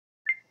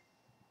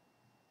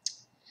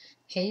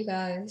Hey you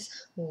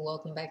guys,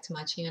 welcome back to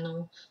my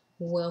channel.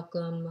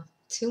 Welcome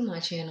to my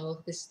channel.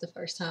 If this is the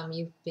first time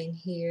you've been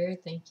here,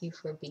 thank you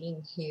for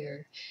being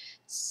here.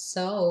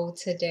 So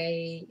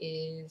today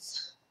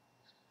is,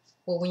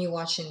 well, when you're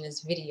watching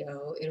this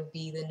video, it'll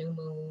be the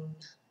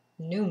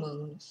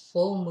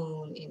full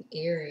moon in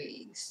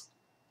Aries.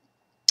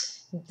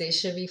 This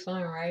should be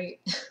fun, right?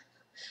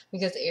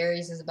 Because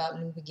Aries is about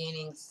new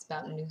beginnings, it's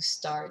about new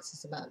starts,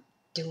 it's about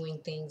doing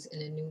things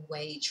in a new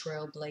way,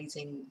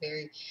 trailblazing,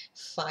 very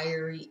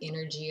fiery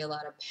energy, a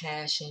lot of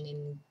passion,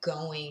 and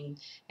going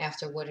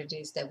after what it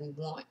is that we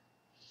want.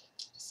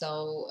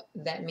 So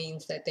that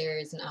means that there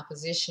is an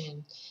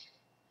opposition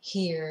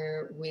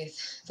here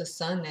with the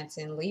sun that's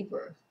in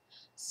Libra.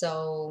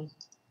 So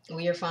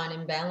we are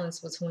finding balance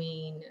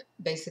between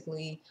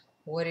basically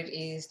what it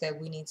is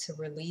that we need to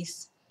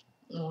release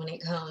when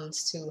it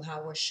comes to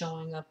how we're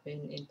showing up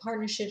in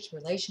partnerships,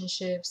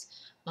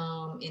 relationships,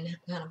 and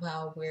kind of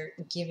how we're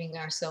giving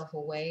ourselves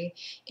away,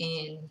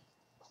 and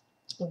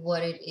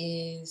what it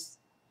is,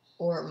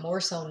 or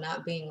more so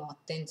not being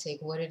authentic,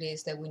 what it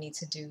is that we need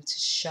to do to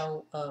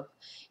show up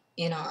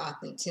in our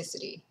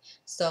authenticity.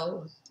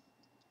 So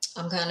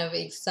I'm kind of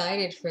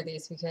excited for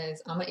this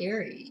because I'm an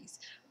Aries,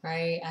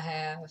 right? I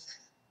have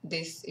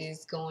the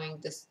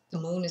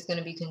moon is going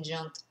to be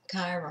conjunct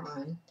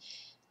Chiron,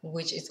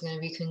 which is going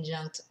to be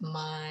conjunct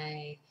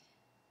my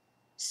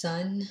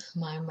Sun,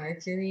 my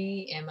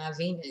Mercury, and my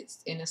Venus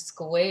in a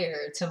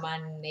square to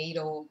my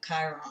natal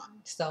Chiron.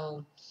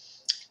 So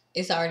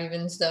it's already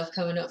been stuff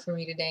coming up for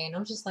me today, and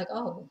I'm just like,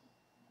 oh,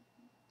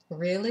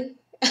 really?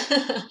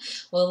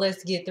 Well,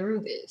 let's get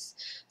through this.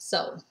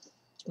 So,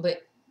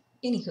 but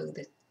anywho,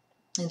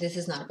 this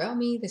is not about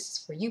me. This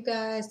is for you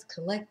guys, the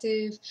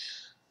collective.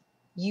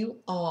 You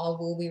all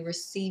will be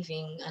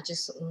receiving, I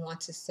just want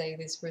to say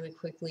this really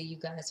quickly, you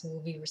guys will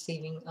be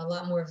receiving a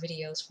lot more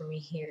videos from me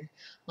here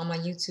on my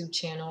YouTube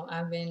channel.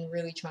 I've been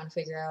really trying to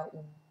figure out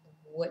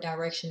what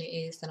direction it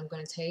is that I'm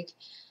going to take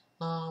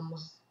um,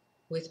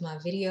 with my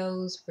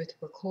videos, with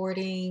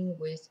recording,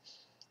 with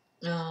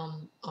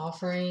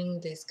offering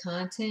this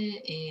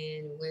content,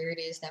 and where it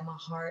is that my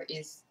heart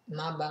is,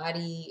 my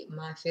body,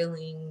 my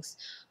feelings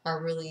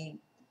are really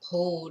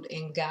pulled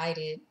and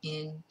guided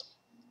in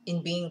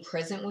being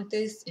present with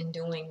this and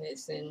doing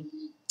this. And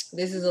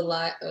this is a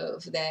lot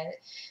of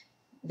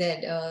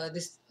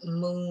this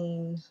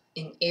moon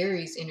in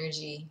Aries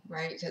energy,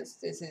 right? Because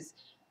this is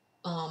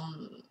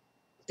um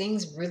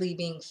things really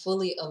being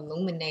fully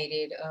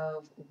illuminated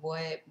of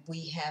what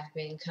we have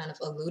been kind of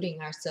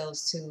alluding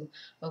ourselves to,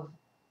 of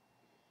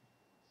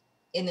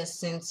in a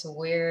sense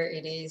where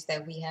it is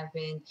that we have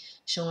been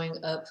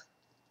showing up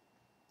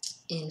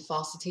in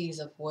falsities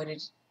of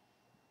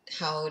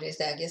how it is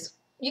that, I guess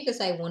you could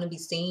say, want to be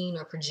seen,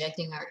 or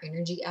projecting our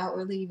energy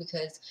outwardly,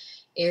 because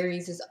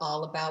Aries is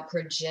all about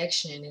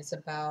projection. It's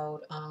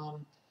about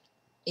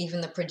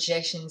even the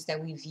projections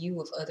that we view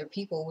of other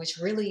people, which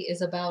really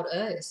is about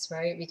us,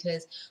 right?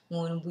 Because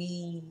when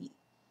we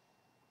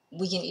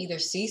can either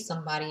see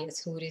somebody as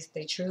who it is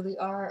they truly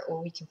are,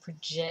 or we can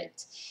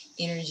project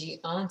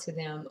energy onto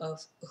them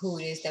of who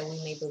it is that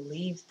we may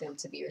believe them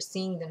to be or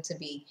seeing them to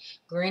be.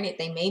 Granted,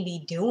 they may be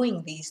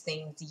doing these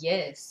things,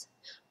 yes,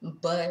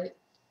 but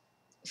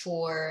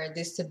for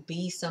this to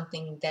be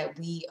something that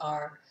we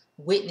are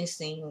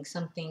witnessing,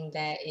 something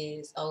that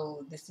is,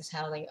 oh, this is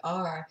how they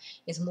are,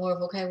 is more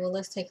of, okay, well,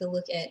 let's take a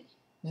look at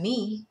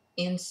me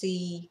and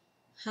see,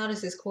 how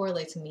does this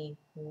correlate to me?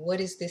 What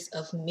is this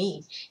of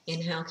me?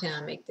 And how can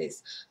I make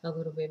this a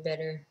little bit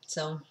better?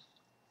 So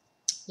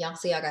y'all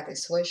see I got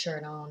this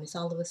sweatshirt on. It's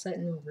all of a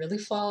sudden really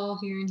fall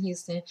here in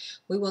Houston.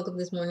 We woke up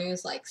this morning, it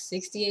was like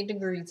 68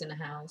 degrees in the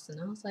house.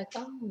 And I was like,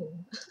 oh,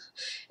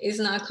 it's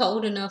not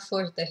cold enough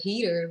for the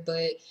heater,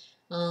 but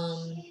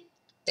um,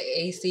 the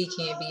AC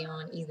can't be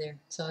on either.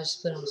 So I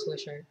just put on a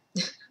sweatshirt.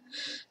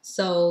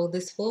 So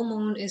this full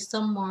moon is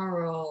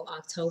tomorrow,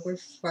 October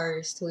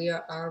 1st. We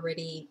are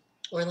already,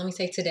 or let me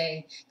say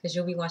today, because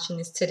you'll be watching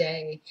this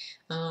today.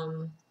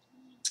 Um,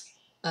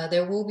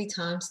 there will be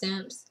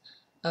timestamps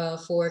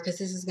because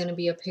this is going to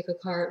be a pick a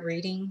card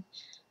reading.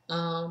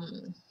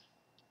 Um,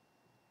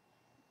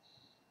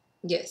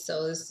 yes,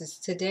 so this is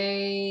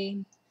today,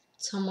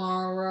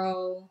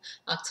 tomorrow,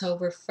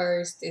 October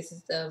 1st. This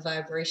is the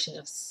vibration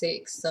of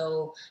 6.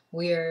 So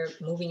we are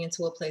moving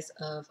into a place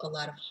of a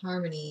lot of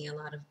harmony, a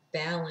lot of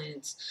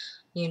balance,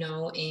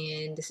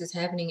 and this is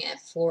happening at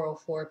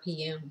 4:04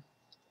 p.m.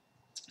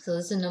 So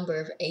this is a number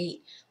of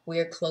 8.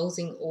 We're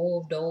closing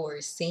old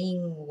doors,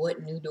 seeing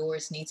what new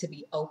doors need to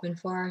be open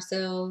for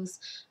ourselves,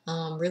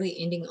 really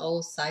ending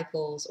old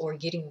cycles or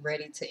getting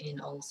ready to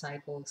end old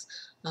cycles.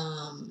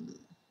 Um,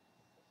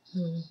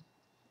 hmm,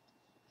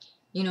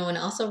 and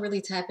also really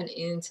tapping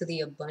into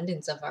the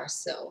abundance of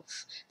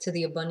ourself, to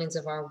the abundance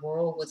of our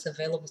world, what's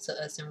available to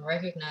us, and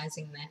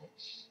recognizing that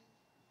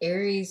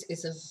Aries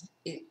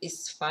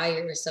is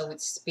fire, so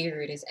it's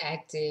spirit, is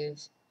active,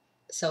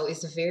 so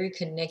it's very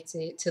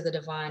connected to the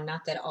divine.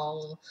 Not that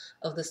all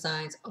of the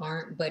signs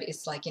aren't, but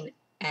it's like an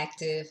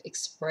active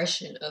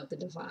expression of the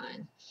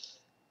divine.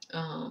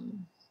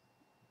 Um,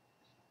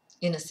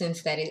 in a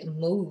sense that it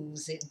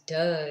moves, it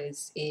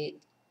does,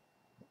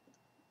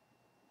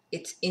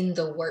 it's in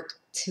the work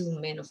to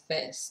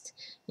manifest.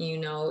 You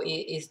know, it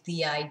is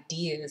the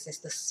ideas, it's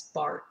the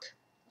spark,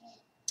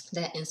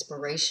 that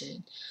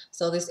inspiration.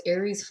 So this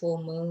Aries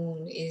full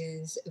moon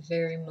is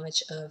very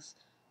much of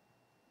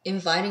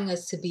inviting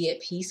us to be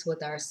at peace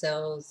with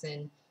ourselves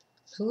and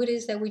who it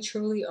is that we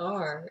truly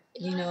are,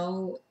 you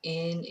know,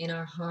 in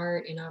our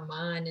heart, in our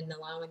mind, and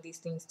allowing these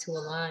things to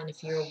align.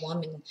 If you're a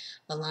woman,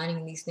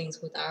 aligning these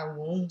things with our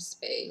womb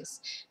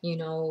space, you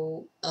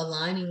know,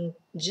 aligning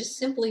just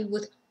simply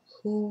with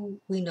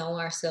who we know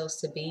ourselves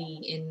to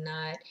be and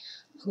not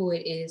who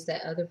it is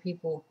that other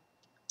people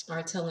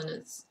are telling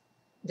us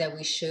that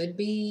we should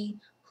be,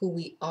 who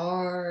we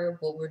are,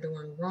 what we're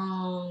doing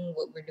wrong,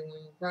 what we're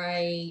doing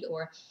right,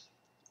 or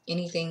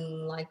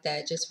anything like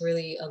that. Just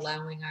really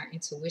allowing our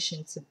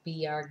intuition to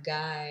be our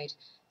guide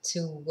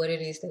to what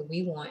it is that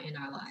we want in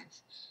our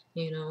life,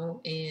 you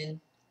know. And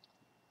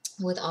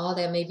with all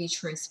that may be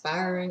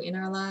transpiring in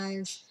our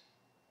lives,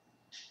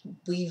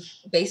 we've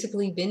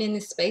basically been in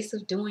the space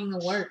of doing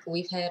the work.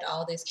 We've had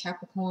all this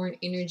Capricorn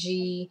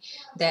energy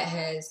that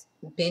has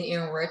been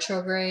in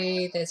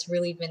retrograde, that's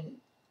really been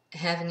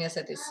having us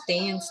at this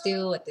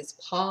standstill, at this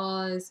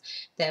pause,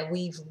 that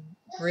we've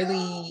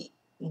really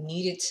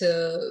needed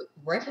to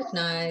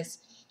recognize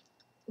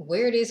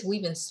where it is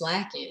we've been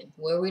slacking,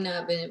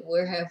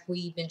 where have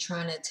we been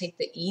trying to take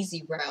the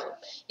easy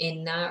route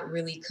and not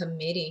really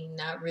committing,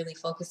 not really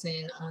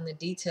focusing on the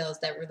details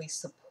that really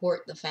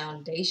support the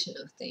foundation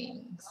of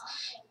things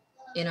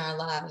in our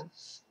life,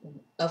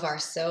 of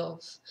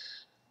ourself,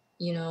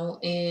 you know.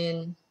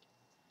 And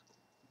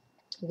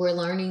we're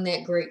learning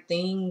that great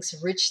things,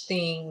 rich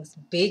things,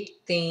 big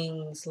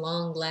things,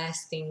 long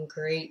lasting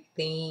great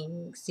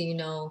things, you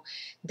know,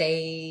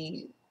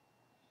 they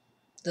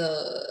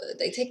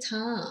they take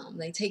time,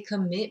 they take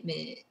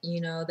commitment, you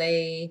know,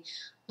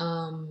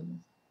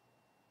 um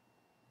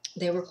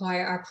they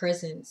require our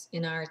presence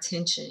and our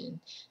attention.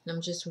 And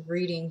I'm just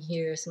reading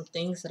here some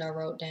things that I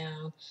wrote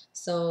down.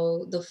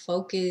 So the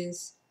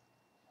focus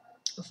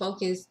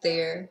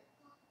there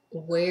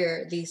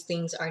where these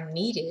things are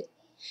needed,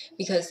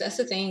 because that's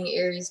the thing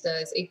Aries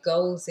does. It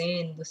goes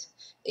in with,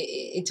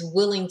 it's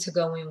willing to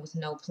go in with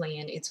no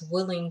plan. It's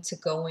willing to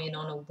go in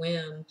on a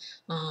whim,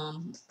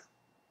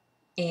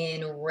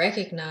 and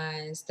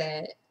recognize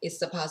that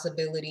it's a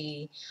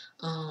possibility,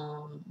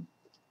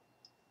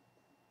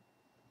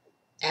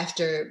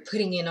 after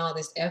putting in all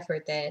this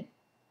effort, that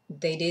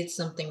they did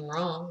something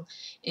wrong.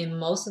 And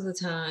most of the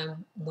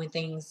time when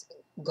things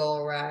go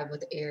awry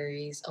with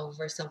Aries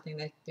over something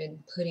they've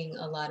been putting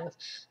a lot of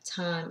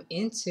time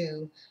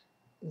into,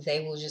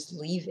 they will just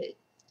leave it.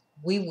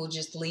 We will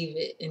just leave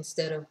it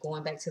instead of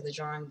going back to the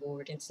drawing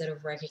board, instead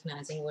of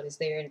recognizing what is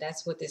there. And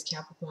that's what this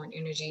Capricorn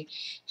energy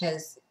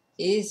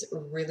is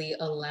really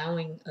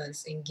allowing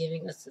us and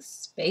giving us the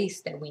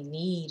space that we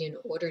need in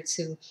order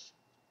to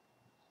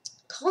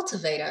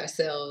cultivate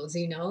ourselves,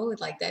 you know,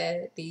 like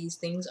that. These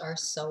things are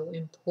so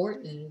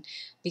important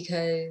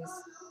because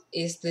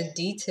it's the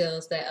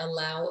details that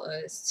allow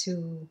us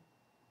to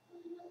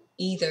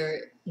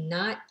either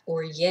not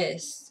or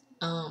yes,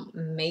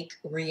 make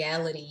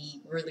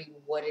reality really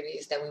what it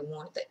is that we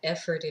want, the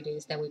effort it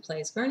is that we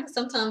place. Granted,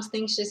 sometimes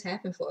things just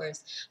happen for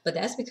us, but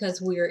that's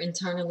because we are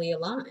internally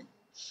aligned.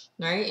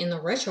 Right? In the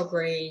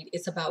retrograde,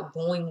 it's about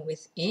going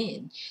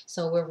within.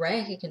 So we're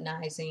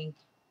recognizing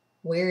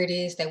where it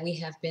is that we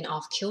have been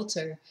off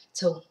kilter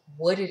to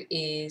what it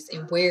is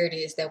and where it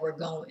is that we're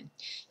going,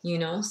 you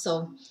know.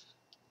 So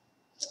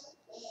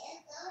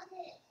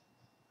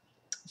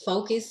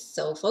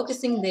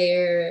focusing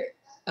there,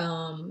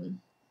 um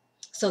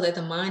so that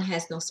the mind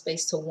has no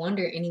space to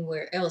wander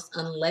anywhere else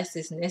unless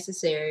it's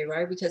necessary,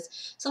 right?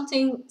 Because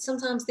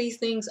sometimes these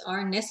things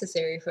are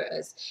necessary for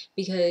us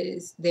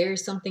because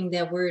there's something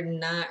that we're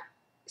not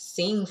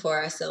seeing for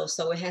ourselves.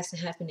 So it has to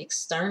happen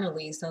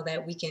externally so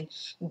that we can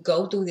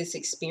go through this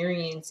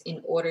experience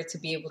in order to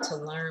be able to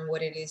learn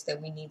what it is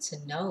that we need to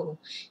know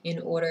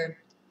in order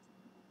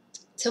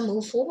to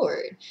move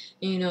forward,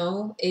 you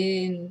know.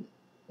 And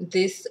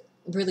this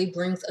really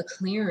brings a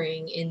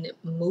clearing and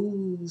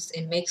moves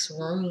and makes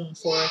room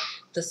for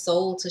the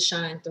soul to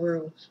shine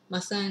through. My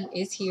son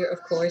is here,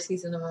 of course,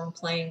 he's in the room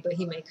playing, but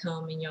he may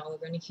come and y'all are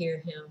going to hear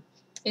him.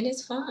 And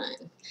it's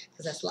fine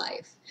because that's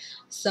life.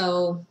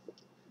 So,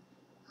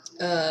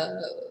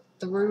 uh,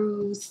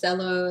 through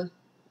Stella,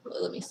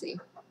 well, let me see.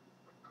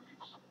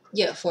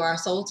 Yeah, for our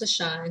soul to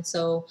shine.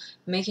 So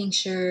making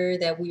sure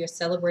that we are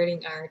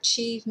celebrating our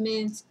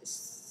achievements,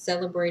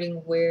 celebrating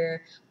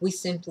where we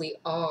simply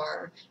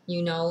are,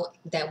 you know,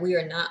 that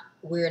we're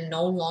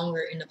no longer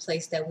in the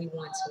place that we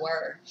once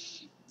were,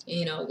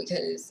 you know,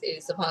 because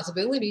it's a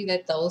possibility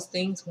that those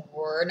things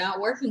were not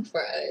working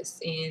for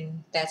us.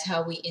 And that's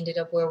how we ended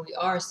up where we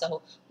are.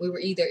 So we were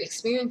either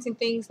experiencing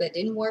things that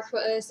didn't work for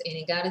us and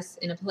it got us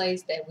in a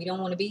place that we don't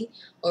want to be,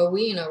 or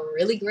we in a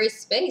really great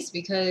space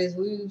because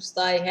we was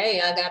like, hey,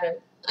 I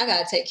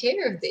gotta take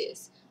care of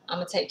this. I'm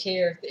gonna take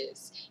care of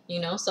this, you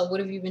know. So what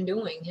have you been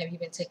doing? Have you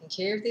been taking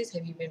care of this?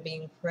 Have you been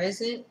being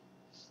present?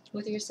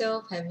 with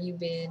yourself? Have you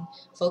been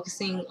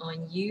focusing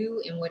on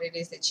you and what it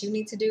is that you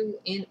need to do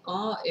in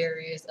all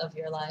areas of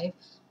your life?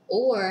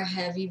 Or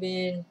have you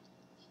been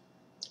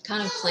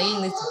kind of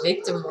playing this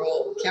victim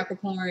role?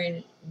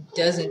 Capricorn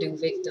doesn't do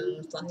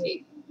victims.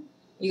 Like,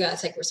 you got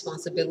to take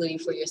responsibility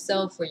for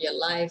yourself, for your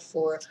life,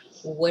 for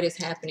what is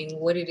happening,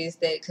 what it is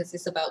that, because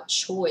it's about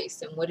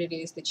choice and what it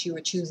is that you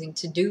are choosing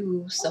to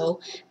do so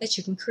that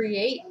you can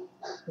create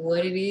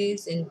what it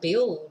is and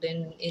build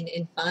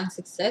and find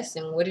success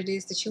in what it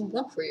is that you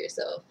want for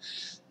yourself,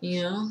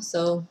 you know?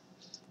 So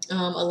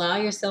allow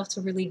yourself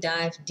to really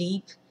dive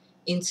deep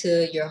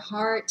into your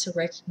heart, to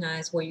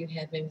recognize where you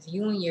have been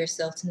viewing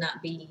yourself to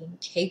not being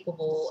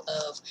capable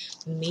of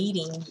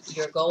meeting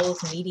your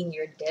goals, meeting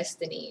your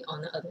destiny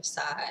on the other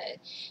side.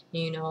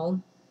 You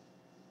know,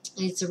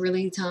 it's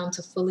really time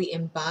to fully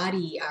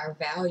embody our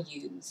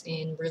values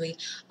and really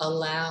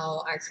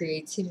allow our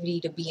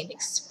creativity to be an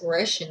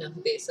expression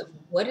of this, of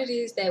what it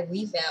is that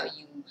we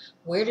value.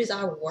 Where does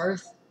our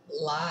worth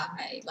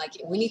lie? Like,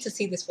 we need to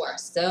see this for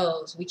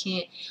ourselves. We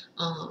can't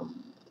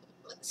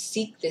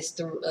seek this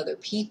through other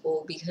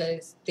people,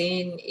 because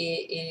then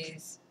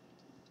it's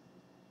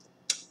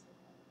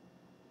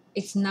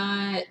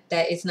not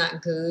that it's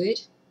not good,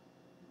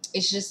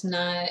 it's just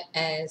not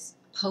as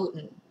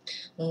potent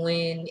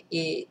when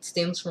it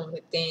stems from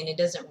within. It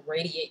doesn't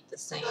radiate the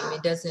same.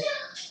 It doesn't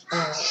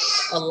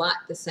allot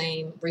the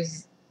same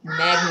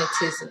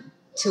magnetism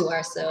to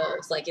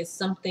ourselves. Like, it's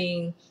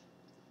something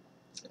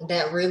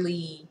that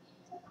really,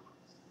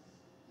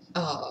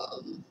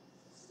 um,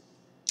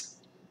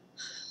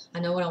 I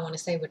know what I want to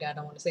say, but I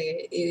don't want to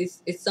say it.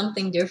 It's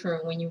something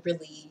different when you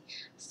really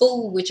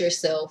fool with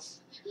yourself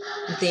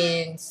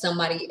than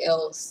somebody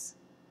else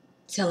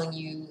telling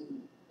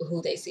you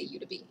who they see you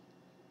to be.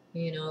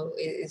 You know,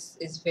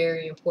 it's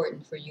very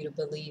important for you to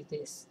believe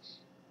this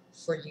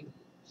for you.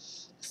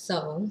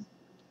 So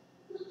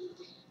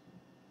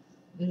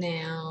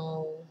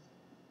now,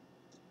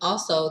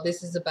 also,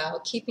 this is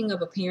about keeping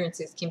up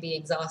appearances can be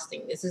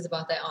exhausting. This is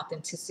about that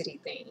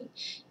authenticity thing.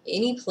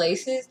 Any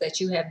places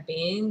that you have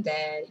been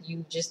that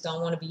you just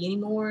don't want to be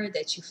anymore,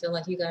 that you feel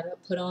like you got to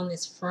put on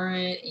this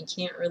front and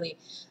can't really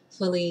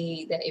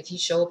fully, that if you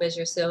show up as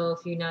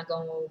yourself, you're not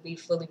going to be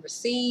fully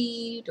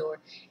received or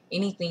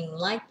anything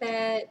like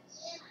that.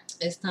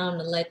 It's time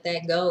to let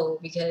that go,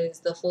 because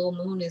the full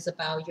moon is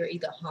about you're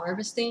either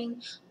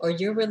harvesting or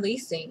you're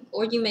releasing,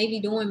 or you may be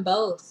doing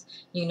both.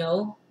 You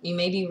know, you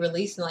may be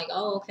releasing, like,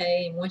 oh,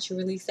 okay, and once you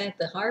release that,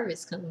 the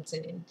harvest comes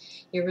in.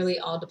 It really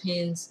all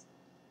depends,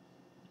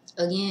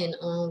 again,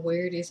 on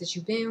where it is that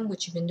you've been,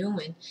 what you've been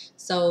doing.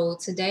 So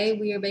today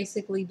we are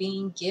basically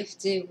being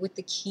gifted with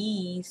the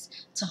keys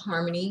to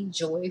harmony,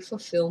 joy,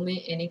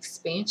 fulfillment, and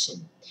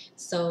expansion.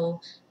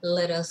 So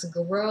let us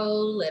grow,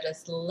 let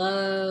us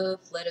love,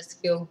 let us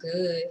feel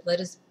good, let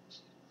us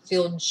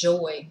feel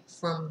joy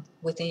from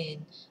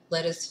within,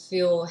 let us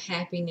feel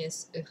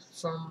happiness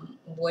from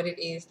what it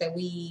is that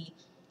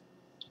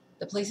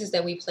the places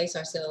that we place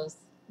ourselves,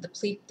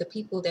 the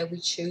people that we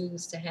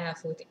choose to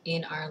have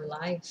within our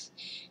life.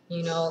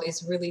 You know,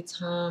 it's really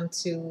time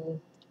to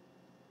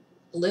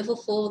live a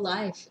full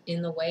life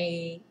in the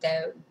way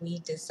that we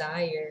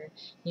desire.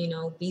 You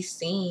know, be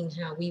seen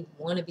how we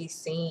want to be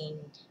seen,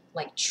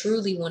 like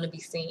truly want to be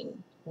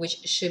seen, which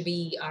should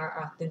be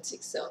our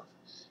authentic self.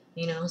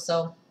 You know,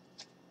 so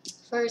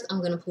first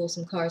I'm gonna pull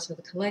some cards for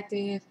the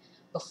collective.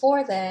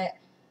 Before that,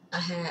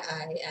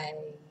 I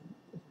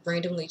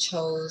randomly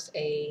chose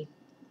a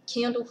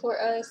candle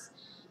for us.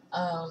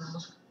 Um,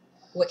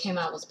 what came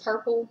out was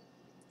purple.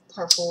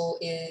 Purple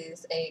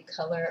is a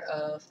color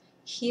of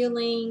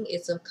healing.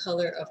 It's a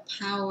color of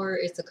power.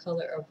 It's a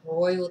color of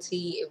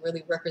royalty. It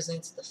really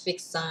represents the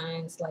fixed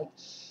signs like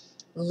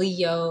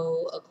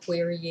Leo,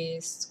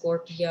 Aquarius,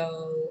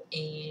 Scorpio,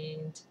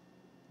 and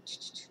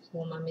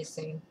who am I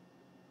missing?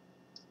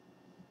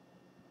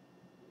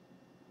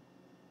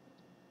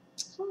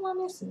 Who am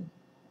I missing?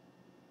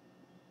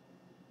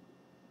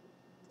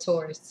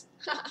 Taurus.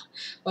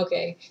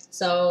 Okay,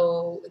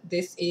 so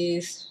this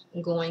is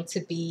going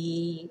to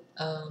be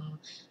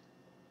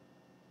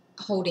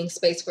holding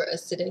space for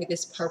us today,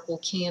 this purple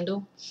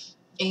candle.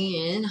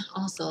 And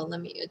also,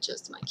 let me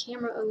adjust my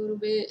camera a little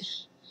bit.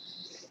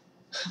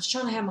 I was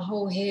trying to have my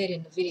whole head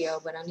in the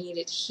video, but I need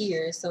it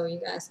here so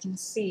you guys can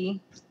see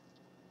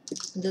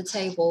the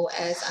table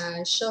as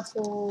I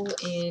shuffle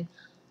and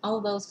all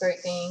of those great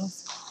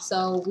things.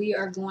 So we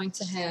are going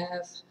to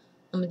have,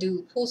 I'm going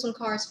to pull some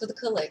cards for the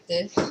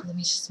collective. Let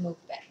me just move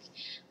back.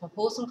 I'll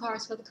pull some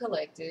cards for the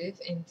collective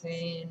and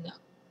then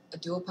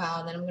do a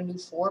pile. Then I'm going to do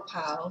 4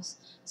 piles.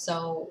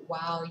 So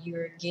while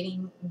you're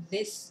getting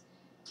this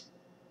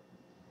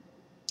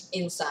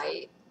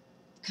insight,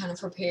 kind of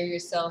prepare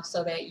yourself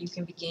so that you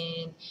can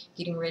begin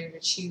getting ready to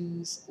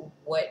choose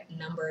what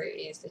number it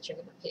is that you're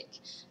going to pick.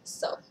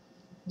 So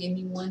give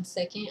me 1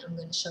 second. I'm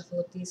going to shuffle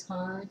up these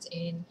cards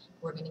and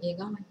we're going to get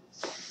going.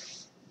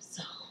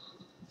 So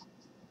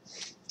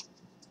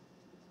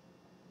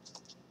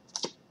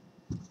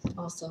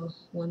also,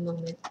 one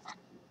moment.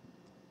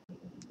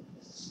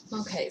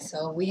 Okay,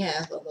 so we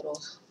have a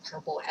little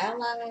purple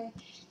ally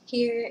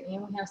here,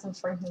 and we have some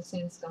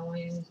frankincense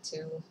going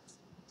to,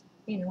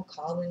 you know,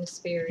 call in the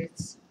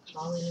spirits,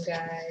 call in the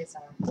guides,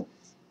 our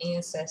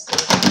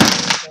ancestors,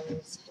 our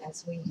angels,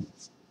 as we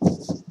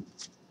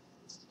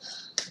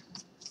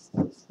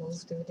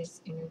move through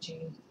this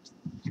energy.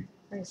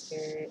 Our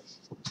spirit,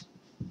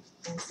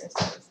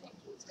 ancestors,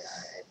 angels,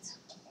 guides.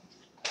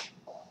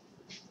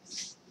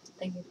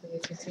 Thank you for your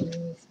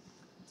continued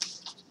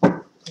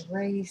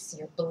grace,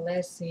 your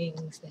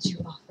blessings that you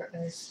offer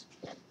us.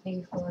 Thank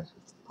you for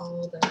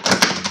all the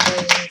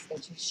ways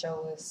that you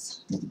show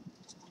us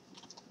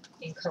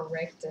and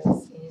correct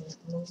us in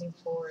moving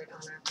forward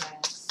on our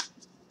paths.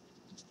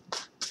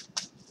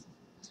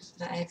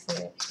 I ask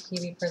that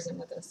you be present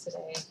with us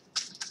today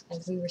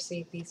as we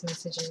receive these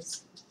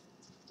messages,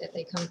 that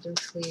they come through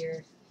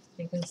clear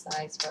and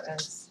concise for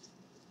us.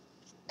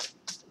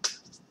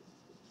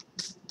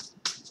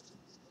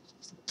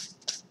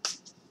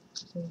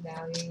 We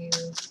value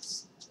you.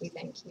 We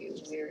thank you.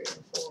 We're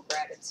in full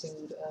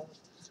gratitude of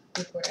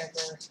you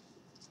forever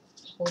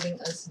holding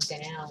us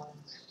down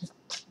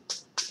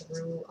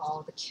through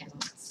all the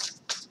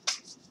counts.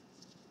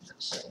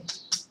 Okay.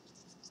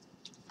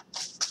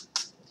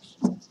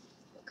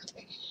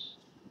 Okay.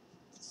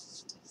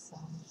 So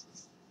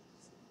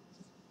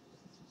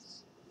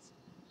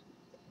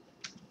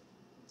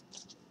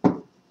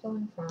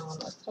pulling from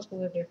a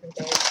couple of different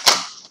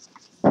decks.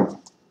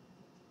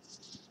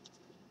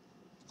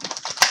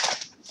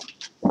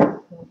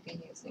 We'll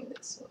be using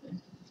this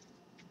one.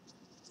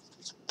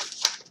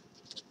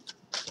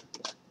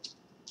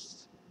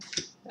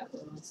 That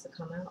one wants to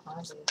come out,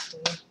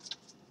 obviously.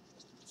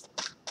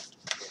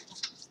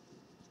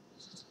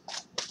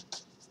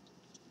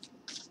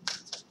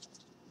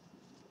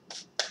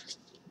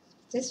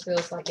 This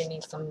feels like it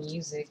needs some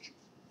music,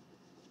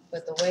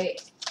 but the way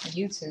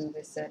YouTube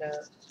is set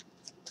up,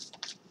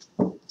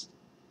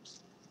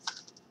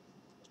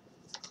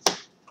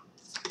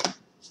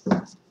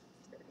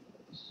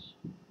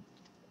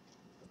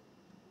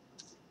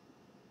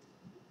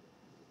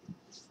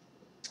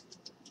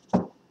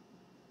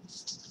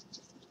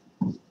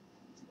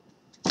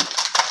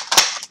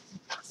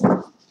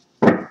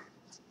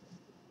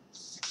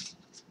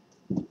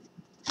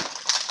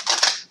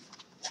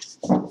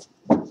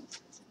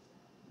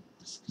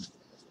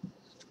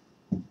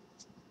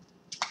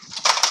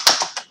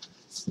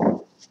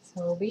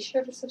 so be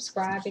sure to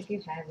subscribe if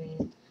you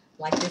haven't.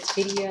 Like this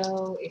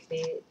video if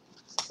it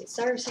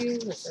serves you,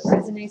 if it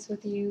resonates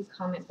with you.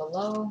 Comment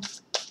below.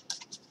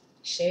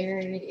 Share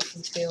it if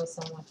you feel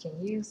someone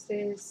can use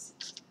this.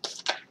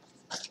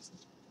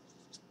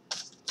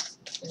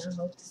 And I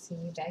hope to see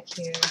you back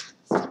here.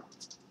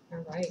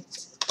 All right.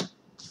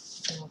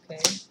 Okay.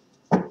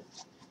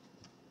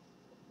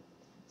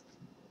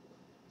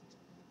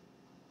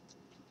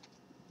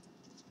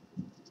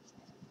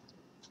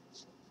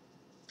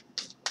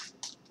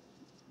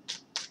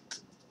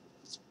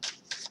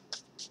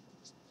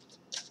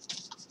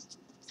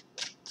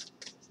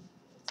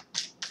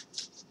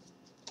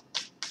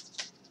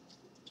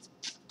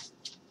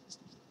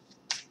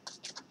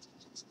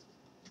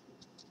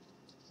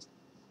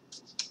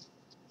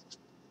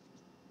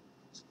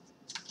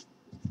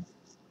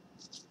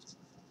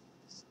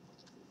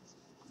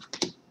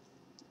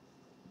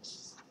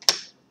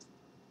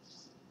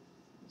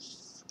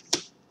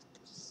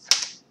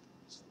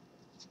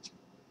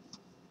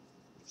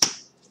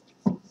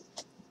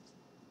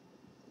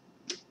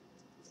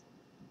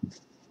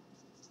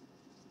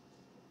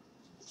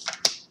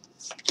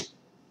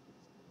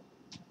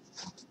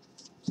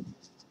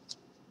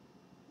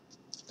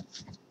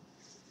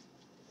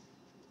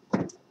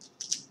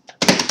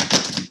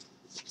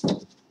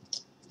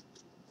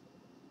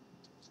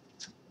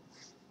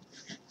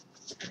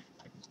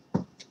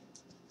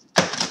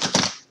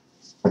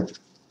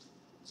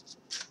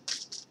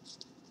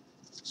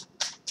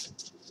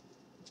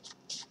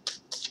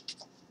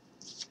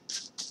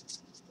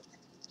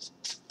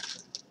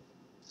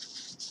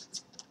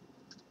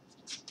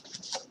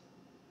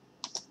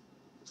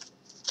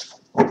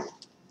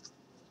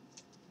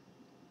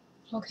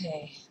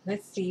 Okay,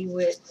 let's see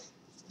what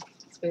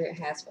Spirit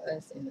has for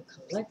us in the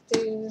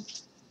collective.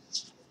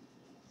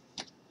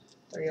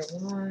 3 of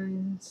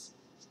Wands,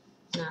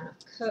 9 of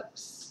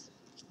Cups,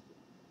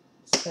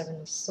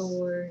 7 of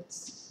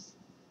Swords,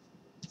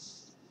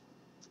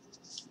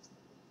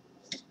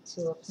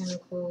 2 of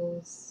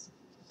Pentacles,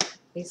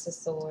 Ace of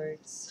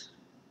Swords.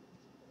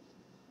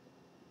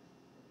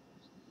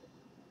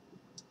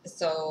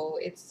 So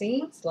it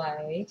seems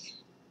like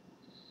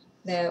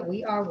that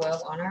we are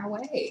well on our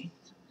way.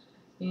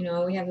 You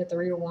know, we have the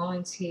 3 of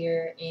Wands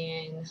here,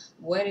 and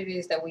what it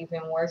is that we've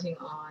been working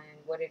on,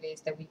 what it is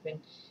that we've been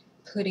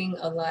putting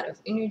a lot of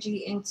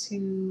energy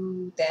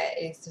into,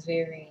 that is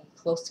very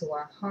close to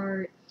our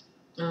heart,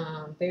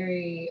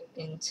 very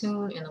in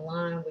tune and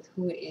aligned with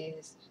who it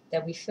is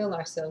that we feel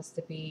ourselves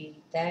to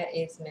be, that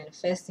is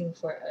manifesting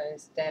for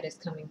us, that is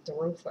coming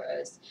through for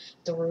us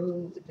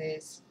through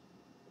this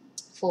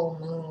full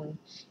moon.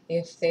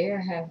 If there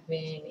have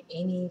been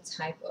any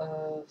type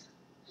of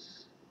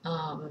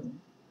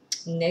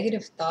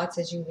negative thoughts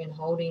that you've been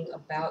holding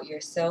about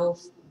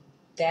yourself,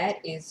 that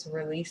is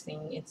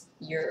releasing.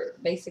 You're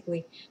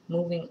basically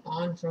moving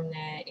on from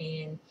that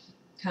and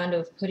kind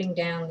of putting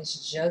down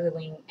this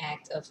juggling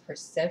act of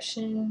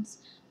perceptions,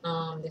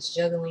 this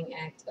juggling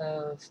act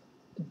of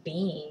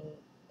being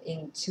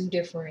in two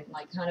different,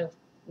 like kind of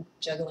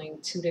juggling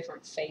two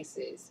different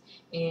faces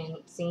and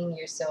seeing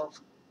yourself,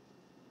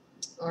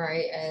 all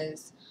right,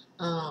 as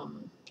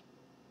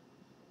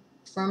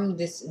from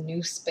this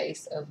new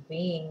space of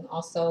being,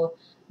 also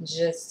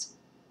just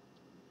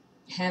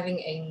having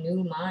a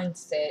new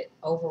mindset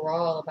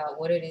overall about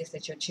what it is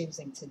that you're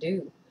choosing to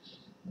do,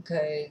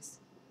 because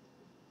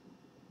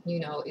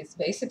it's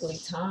basically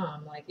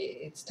time. Like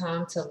it's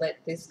time to let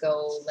this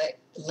go,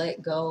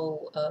 let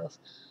go of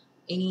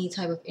any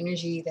type of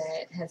energy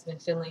that has been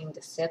feeling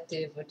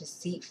deceptive or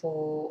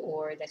deceitful,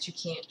 or that you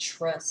can't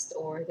trust,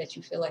 or that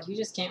you feel like you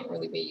just can't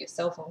really be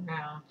yourself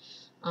around,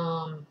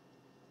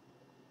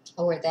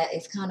 or that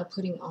is kind of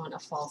putting on a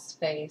false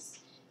face.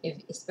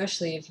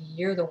 Especially if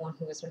you're the one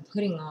who has been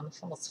putting on the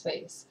false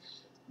face,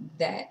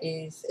 that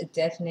is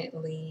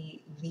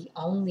definitely the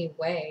only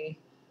way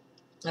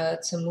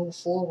to move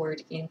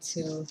forward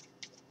into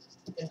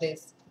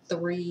this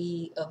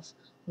Three of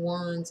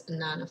Wands,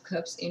 Nine of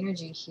Cups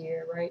energy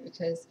here, right?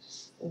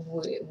 Because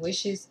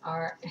wishes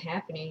are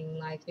happening.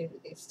 Like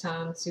it's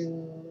time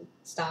to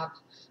stop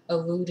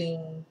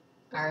eluding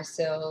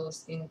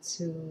ourselves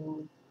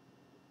into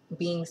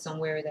being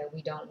somewhere that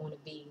we don't want to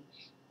be,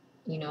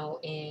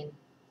 and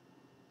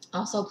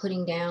also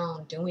putting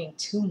down doing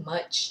too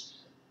much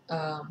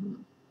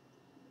um,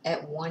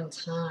 at one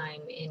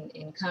time,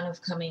 and kind of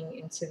coming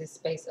into this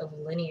space of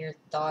linear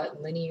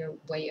thought, linear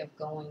way of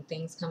going,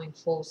 things coming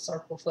full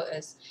circle for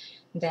us.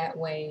 That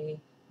way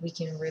we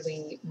can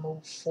really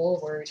move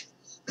forward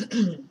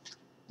in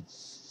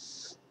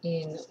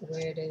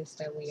where it is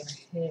that we are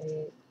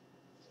headed.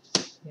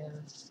 Yeah.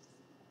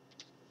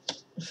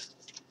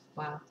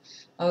 Wow.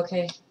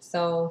 Okay,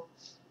 so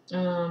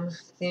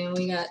then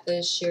we got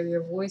the share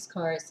your voice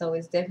card. So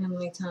it's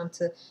definitely time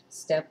to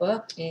step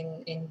up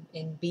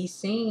and be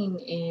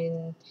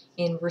seen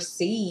and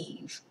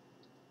receive,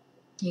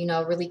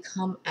 really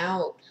come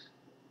out.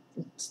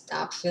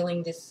 Stop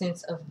feeling this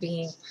sense of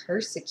being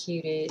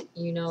persecuted,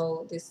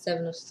 this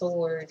Seven of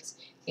Swords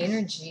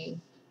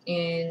energy,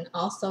 and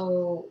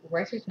also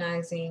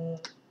recognizing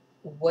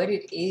what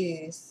it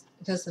is,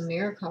 because the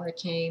Mirror card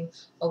came,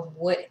 of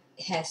what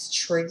has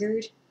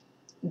triggered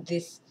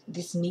this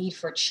need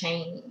for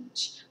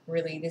change,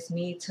 really, this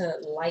need to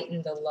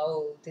lighten the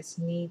load, this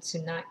need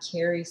to not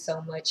carry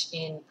so much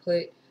and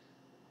put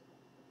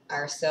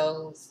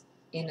ourselves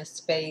in a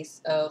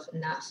space of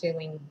not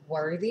feeling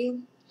worthy,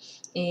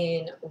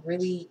 and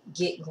really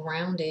get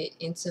grounded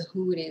into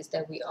who it is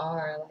that we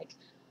are. Like,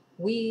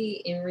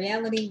 in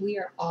reality, we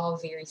are all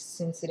very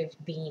sensitive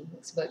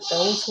beings, but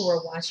those who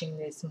are watching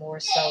this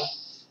more so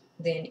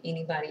than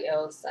anybody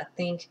else, I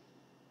think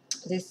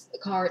this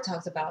card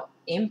talks about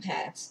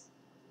empaths.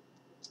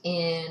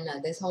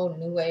 And this whole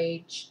new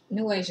age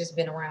has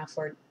been around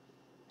for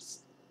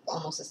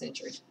almost a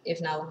century,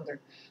 if not longer.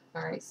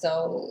 All right,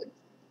 so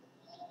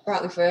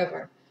probably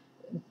forever.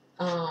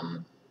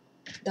 Um,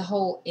 the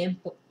whole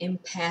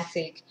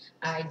empathic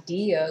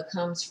idea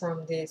comes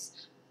from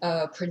this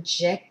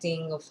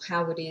projecting of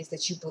how it is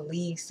that you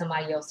believe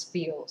somebody else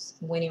feels,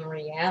 when in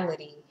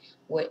reality,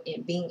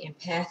 being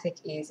empathic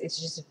is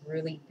just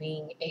really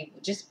being able,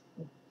 just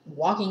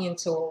walking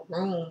into a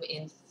room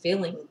and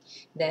feeling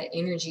that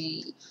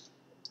energy.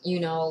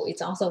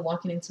 It's also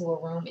walking into a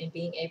room and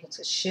being able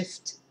to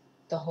shift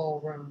the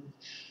whole room,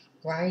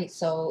 right?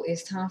 So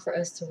it's time for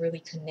us to really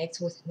connect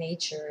with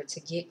nature, to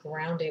get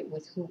grounded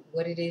with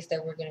what it is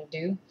that we're going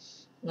to do.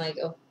 Like,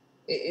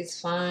 it's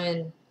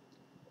fine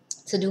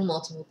to do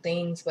multiple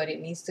things, but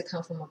it needs to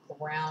come from a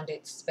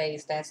grounded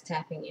space that's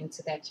tapping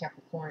into that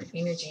Capricorn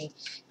energy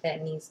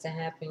that needs to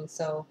happen.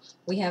 So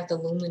we have the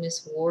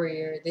luminous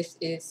warrior. This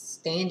is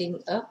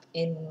standing up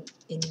in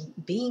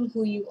being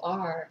who you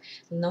are,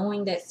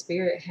 knowing that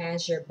spirit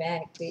has your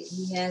back, that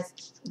he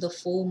has the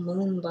full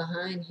moon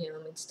behind him.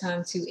 It's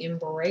time to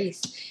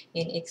embrace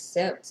and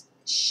accept,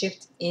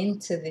 shift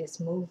into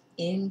this, move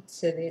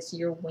into this.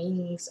 Your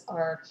wings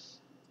are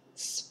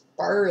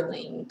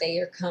spurling, they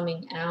are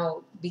coming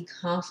out. Be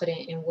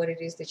confident in what it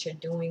is that you're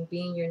doing,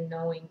 be in your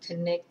knowing,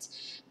 connect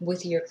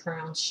with your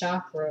crown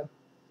chakra,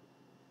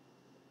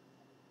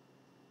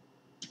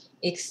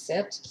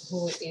 accept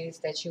who it is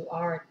that you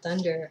are.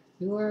 Thunder,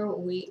 you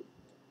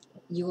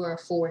are a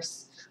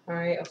force, all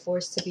right, a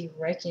force to be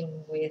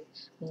reckoned with.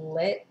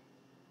 Let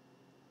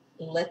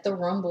the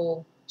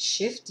rumble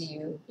shift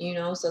you,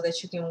 so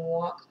that you can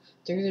walk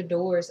through the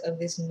doors of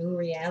this new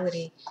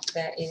reality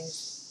that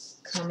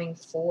is coming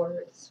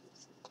forth.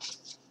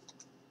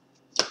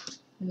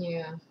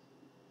 Yeah.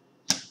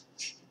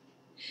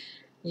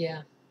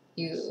 Yeah,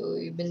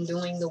 you've been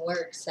doing the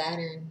work.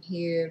 Saturn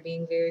here,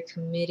 being very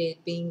committed,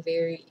 being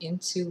very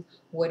into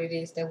what it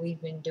is that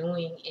we've been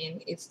doing,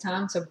 and it's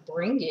time to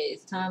bring it.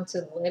 It's time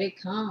to let it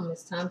come.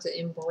 It's time to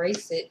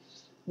embrace it.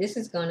 This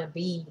is gonna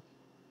be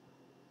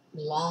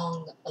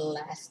long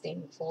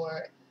lasting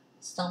for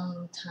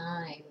some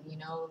time, you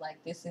know,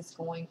 like this is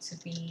going to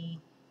be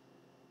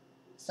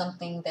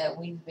something that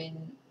we've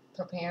been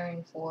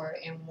preparing for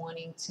and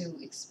wanting to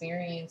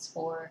experience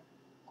for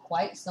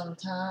quite some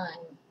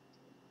time,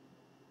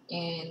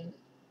 and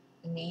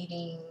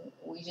needing,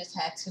 we just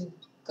had to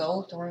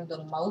go through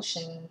the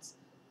motions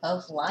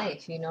of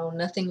life. You know,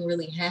 nothing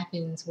really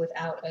happens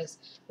without us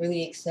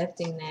really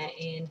accepting that.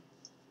 And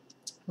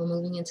we're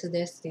moving into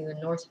this through the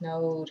North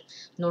Node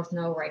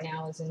right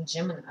now is in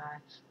Gemini,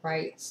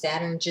 right?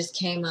 Saturn just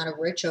came out of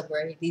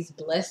retrograde. These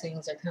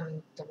blessings are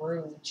coming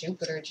through.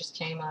 Jupiter just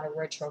came out of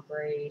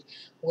retrograde.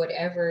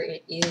 Whatever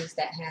it is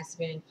that has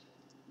been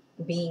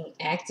being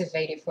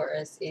activated for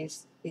us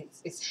is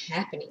it's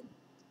happening.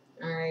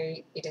 All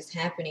right, it is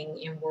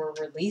happening, and we're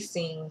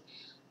releasing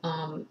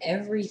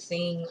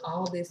everything,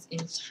 all this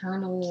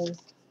internal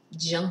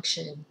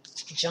juncture,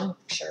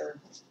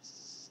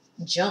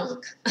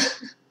 junk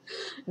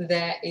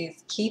that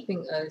is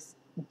keeping us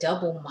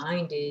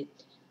double-minded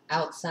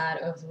outside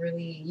of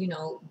really, you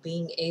know,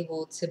 being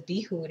able to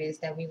be who it is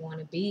that we want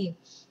to be,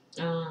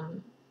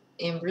 um,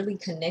 and really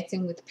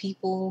connecting with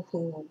people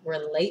who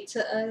relate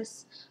to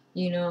us.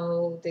 You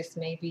know, this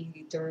may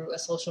be through a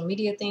social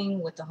media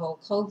thing with the whole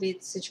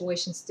COVID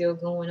situation still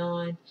going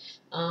on.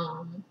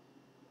 Um,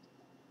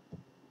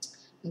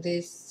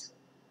 this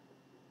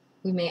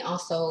we may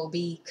also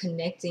be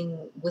connecting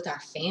with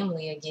our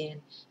family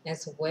again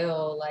as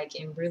well, like,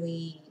 and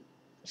really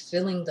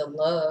feeling the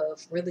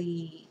love,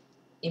 really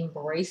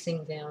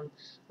embracing them.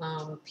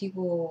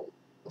 People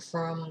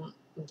from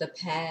the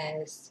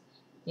past,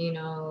 you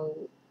know,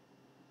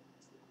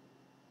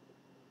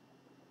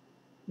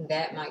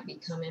 that might be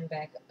coming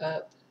back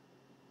up.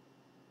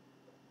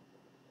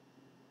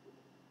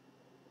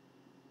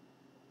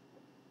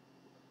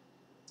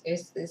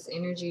 It's this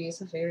energy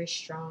is a very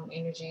strong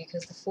energy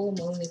because the full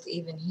moon is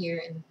even here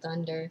in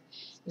Thunder.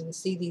 You can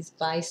see these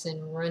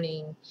bison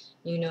running,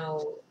 you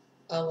know,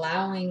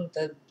 allowing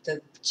the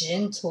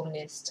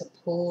gentleness to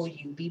pull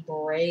you. Be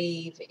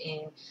brave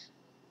and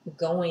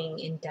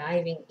going and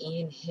diving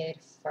in head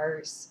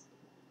first.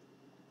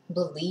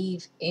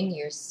 Believe in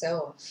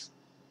yourself.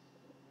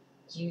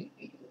 You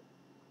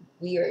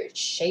we are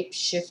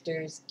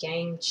shapeshifters,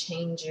 game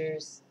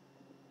changers,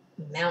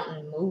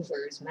 mountain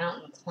movers,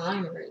 mountain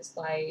climbers,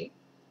 like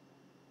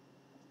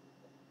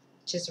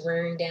just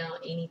rearing down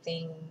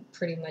anything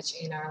pretty much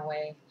in our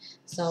way.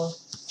 So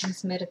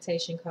this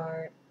meditation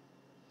card.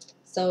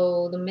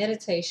 So the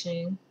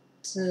meditation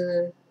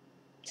to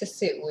to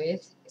sit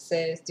with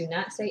says, do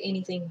not say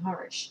anything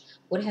harsh.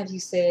 What have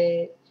you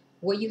said?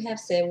 What you have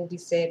said will be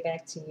said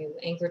back to you.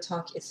 Anger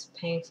talk is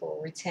painful.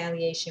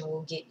 Retaliation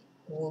will get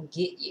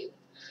you.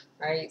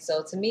 Right.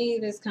 So to me,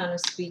 this kind of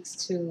speaks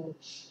to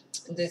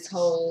this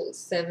whole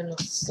Seven of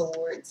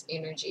Swords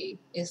energy.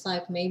 It's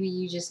like maybe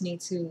you just need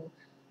to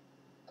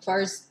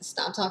first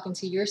stop talking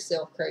to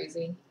yourself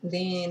crazy,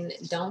 then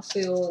don't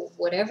feel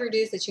whatever it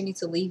is that you need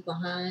to leave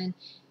behind.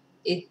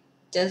 It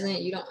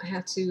doesn't, you don't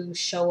have to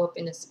show up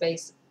in a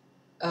space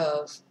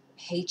of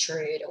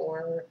hatred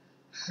or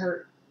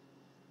hurt.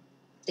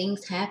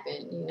 Things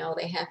happen, you know,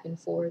 they happen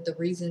for the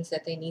reasons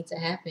that they need to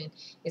happen.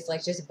 It's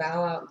like just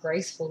bow out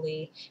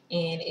gracefully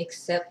and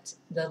accept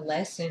the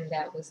lesson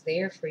that was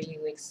there for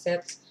you.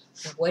 Accept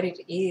what it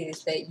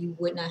is that you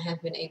would not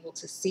have been able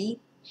to see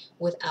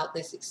without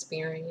this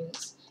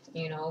experience,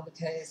 you know,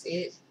 because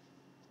it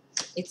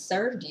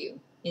served you,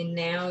 and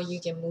now you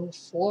can move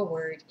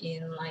forward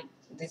in like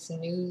this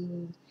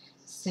new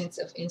sense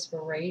of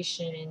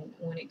inspiration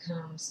when it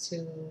comes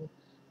to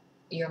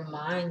your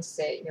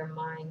mindset, your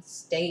mind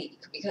state,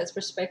 because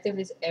perspective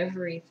is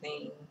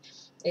everything.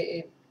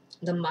 It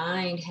the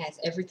mind has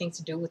everything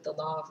to do with the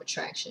law of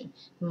attraction.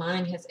 The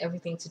mind has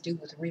everything to do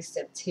with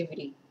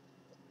receptivity,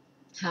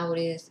 how it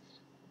is,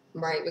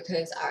 right?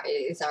 Because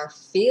it's our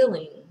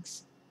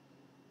feelings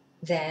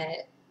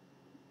that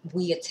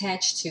we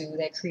attach to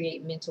that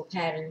create mental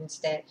patterns,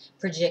 that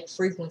project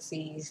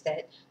frequencies,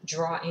 that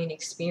draw in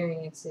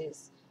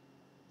experiences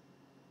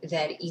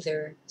that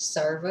either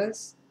serve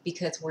us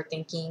because we're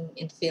thinking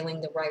and feeling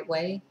the right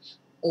way,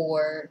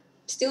 or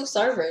still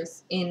serve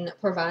us and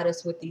provide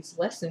us with these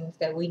lessons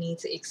that we need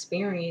to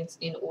experience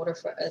in order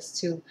for us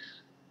to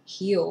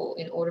heal,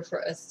 in order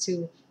for us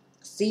to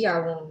see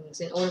our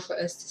wounds, in order for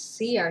us to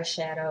see our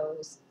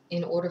shadows,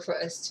 in order for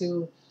us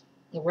to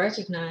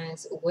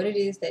recognize what it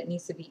is that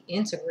needs to be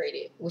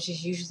integrated, which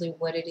is usually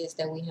what it is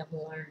that we have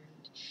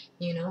learned,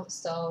 you know?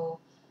 So,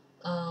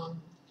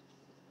 um,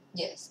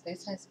 yes,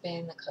 this has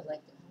been the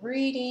collective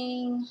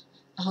reading.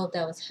 I hope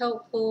that was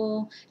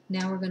helpful.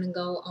 Now we're going to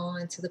go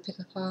on to the pick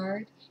a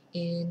card,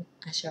 and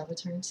I shall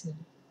return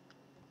soon.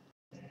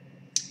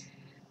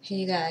 Hey,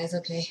 you guys.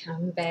 Okay,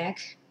 I'm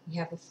back. We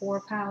have the four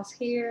piles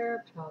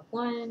here: pile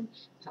one,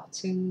 pile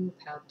two,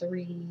 pile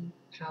three,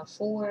 pile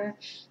four.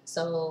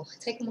 So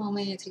take a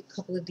moment, take a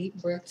couple of deep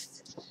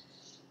breaths.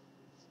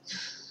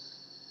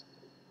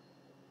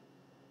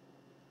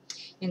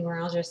 and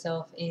ground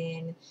yourself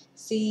and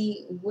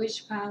see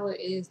which pile it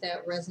is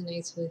that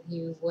resonates with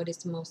you, what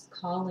is most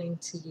calling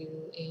to you.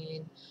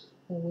 And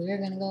we're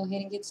going to go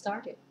ahead and get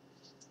started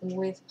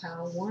with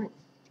pile 1.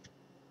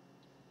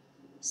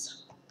 So,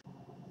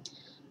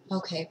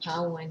 okay,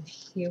 pile 1,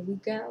 here we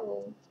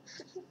go.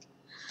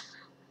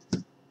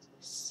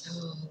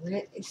 So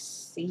let's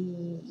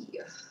see.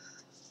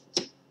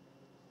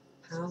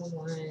 Pile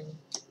 1.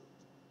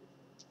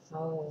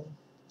 Oh,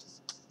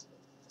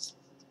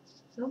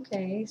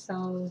 okay,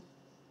 so,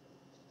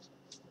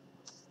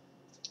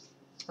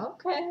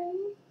 okay,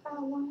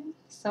 pile 1.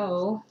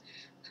 So,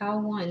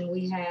 pile 1,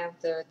 we have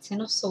the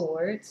Ten of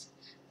Swords,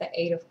 the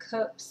Eight of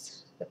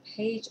Cups, the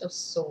Page of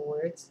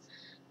Swords,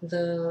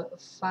 the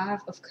Five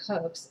of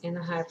Cups, and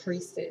the High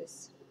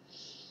Priestess.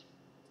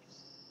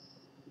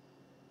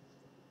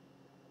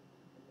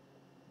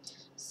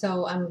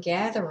 So I'm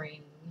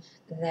gathering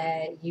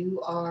that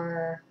you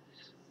are,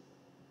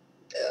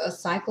 a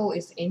cycle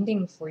is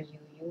ending for you.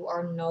 You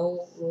are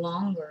no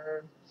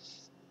longer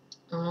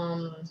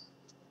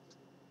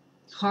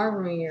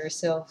harboring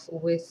yourself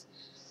with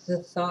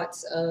the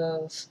thoughts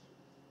of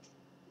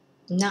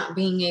not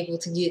being able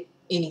to get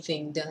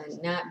anything done,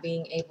 not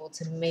being able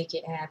to make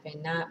it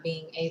happen, not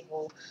being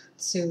able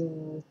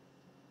to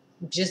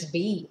just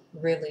be,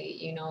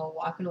 really,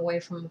 walking away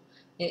from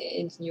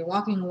it, you're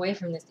walking away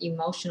from this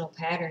emotional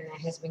pattern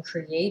that has been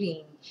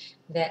creating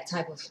that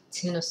type of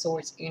Ten of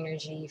Swords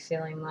energy,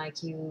 feeling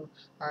like you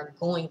are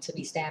going to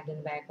be stabbed in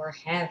the back or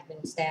have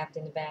been stabbed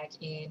in the back.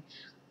 And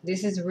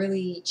this is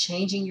really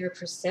changing your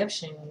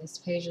perception. This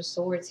Page of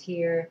Swords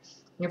here,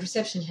 your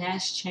perception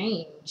has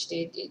changed.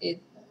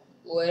 It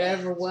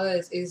whatever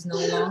was is no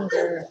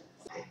longer.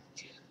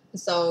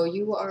 So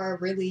you are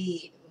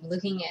really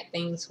looking at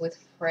things with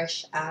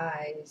fresh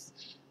eyes,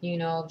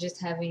 just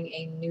having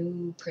a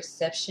new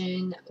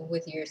perception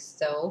with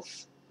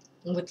yourself,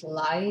 with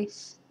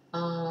life,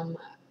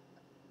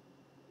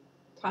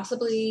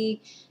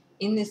 possibly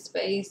in this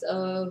space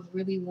of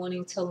really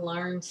wanting to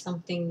learn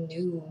something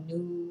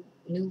new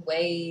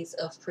ways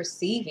of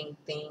perceiving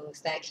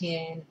things that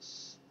can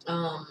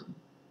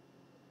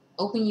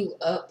open you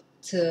up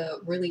to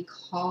really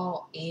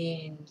call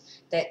in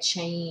that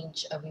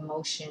change of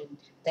emotion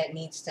that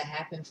needs to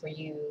happen for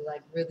you,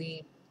 like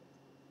really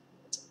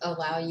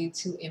allow you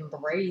to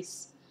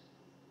embrace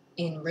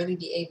and really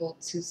be able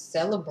to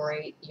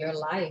celebrate your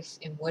life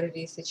and what it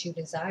is that you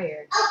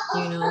desire,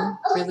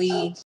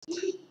 really,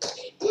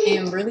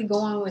 and really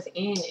going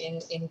within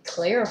and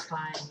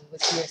clarifying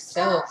with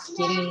yourself,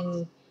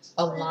 getting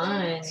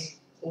aligned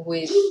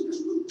with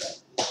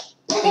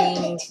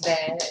things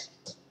that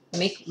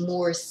make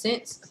more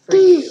sense for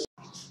you.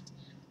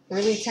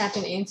 Really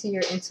tapping into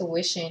your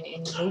intuition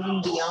and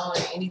moving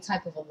beyond any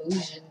type of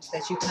illusions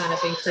that you've kind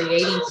of been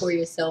creating for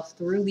yourself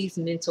through these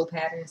mental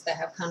patterns that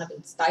have kind of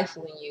been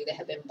stifling you, that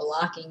have been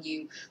blocking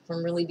you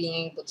from really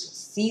being able to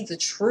see the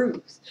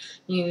truth,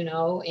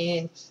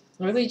 and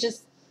really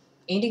just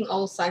ending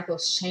old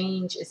cycles.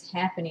 Change is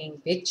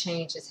happening, big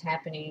change is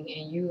happening,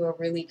 and you are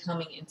really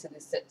coming into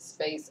this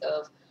space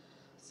of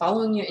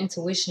following your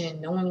intuition,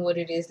 knowing what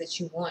it is that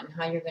you want and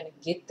how you're going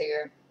to get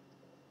there,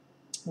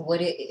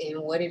 what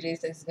it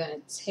is that's going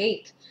to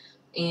take,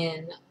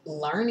 and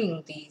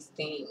learning these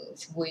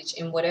things, which,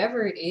 and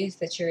whatever it is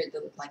that you're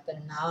like the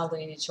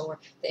knowledge or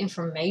the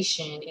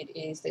information it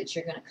is that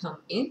you're going to come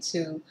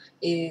into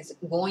is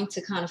going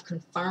to kind of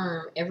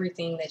confirm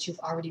everything that you've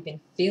already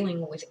been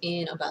feeling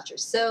within about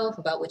yourself,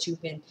 about what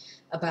you've been,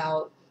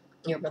 about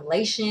your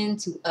relation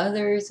to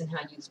others and how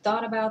you've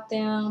thought about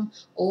them,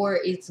 or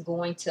it's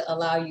going to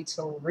allow you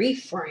to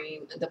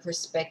reframe the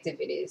perspective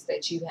it is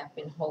that you have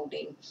been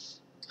holding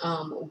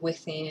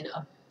within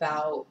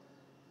about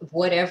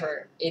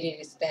whatever it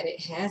is that it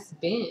has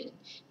been.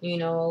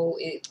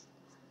 The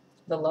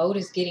load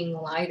is getting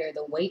lighter,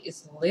 the weight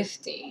is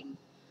lifting.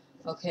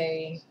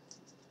 Okay,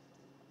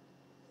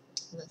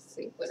 let's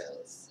see what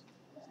else.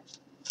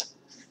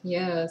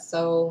 Yeah,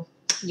 so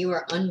you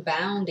are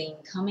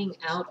unbounding, coming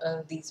out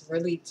of these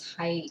really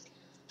tight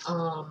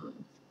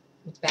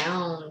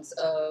bounds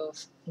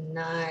of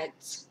not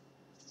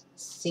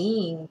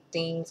seeing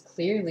things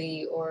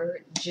clearly, or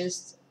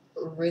just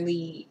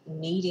really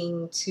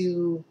needing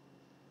to,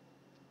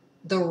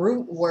 the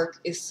root work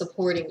is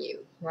supporting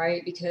you,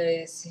 right?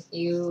 Because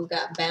you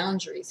got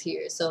boundaries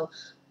here. So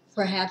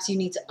perhaps you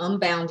need to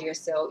unbound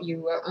yourself.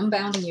 You are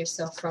unbounding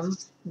yourself from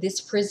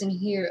this prison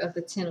here of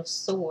the Ten of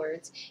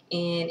Swords,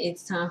 and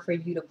it's time for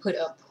you to put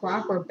up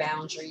proper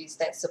boundaries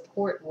that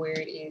support where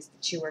it is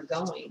that you are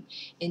going,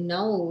 and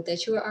know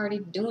that you are already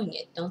doing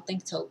it. Don't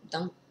think so.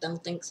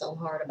 Don't think so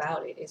hard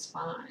about it. It's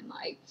fine.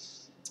 Like,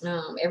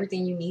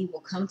 everything you need will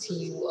come to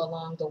you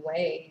along the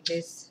way.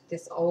 This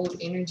old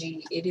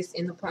energy, it is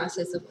in the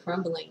process of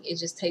crumbling. It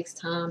just takes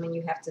time, and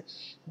you have to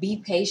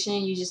be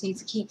patient. You just need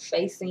to keep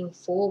facing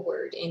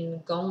forward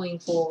and going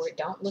forward.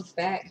 Don't look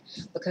back,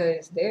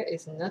 because there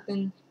is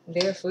nothing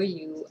there for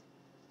you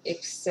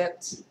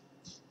except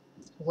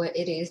what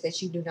it is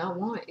that you do not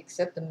want,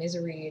 accept the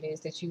misery it is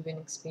that you've been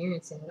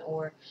experiencing,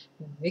 or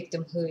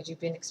victimhood you've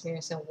been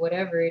experiencing,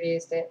 whatever it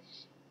is that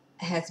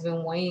has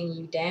been weighing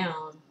you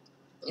down.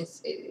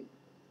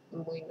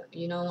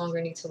 You no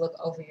longer need to look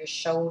over your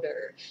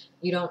shoulder.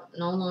 You don't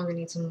no longer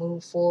need to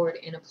move forward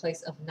in a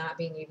place of not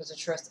being able to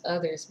trust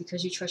others,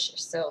 because you trust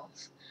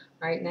yourself,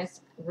 right? And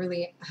that's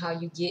really how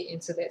you get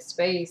into that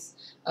space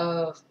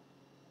of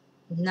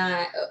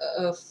not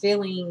of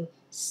feeling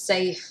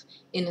safe,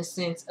 in a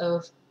sense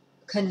of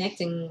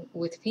connecting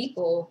with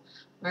people,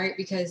 right?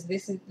 Because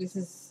this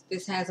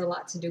has a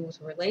lot to do with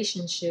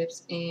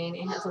relationships, and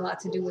it has a lot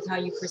to do with how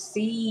you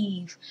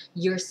perceive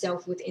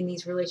yourself within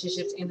these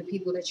relationships and the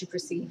people that you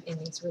perceive in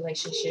these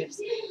relationships.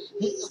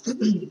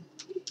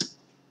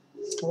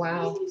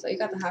 Wow. So you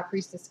got the High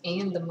Priestess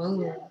and the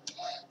Moon.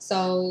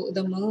 So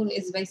the Moon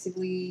is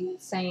basically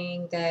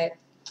saying that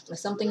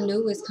something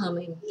new is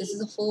coming. This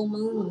is a full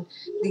moon.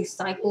 These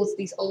cycles,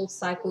 these old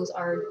cycles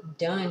are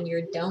done.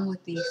 You're done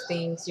with these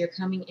things. You're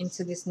coming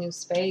into this new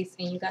space,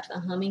 and you got the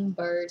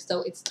hummingbird.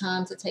 So it's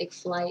time to take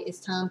flight. It's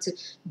time to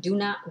do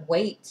not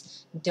wait.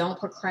 Don't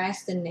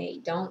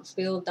procrastinate. Don't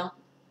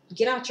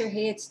get out your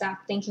head. Stop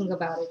thinking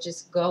about it.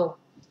 Just go.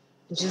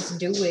 Just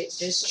do it.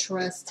 Just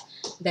trust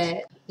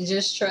that.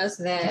 Just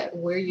trust that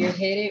where you're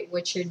headed,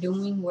 what you're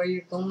doing, where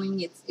you're going,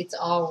 it's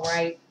all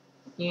right.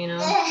 You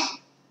know,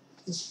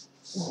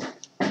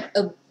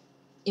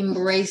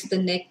 embrace the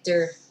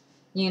nectar.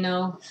 You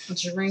know,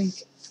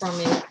 drink from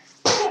it.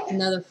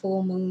 Another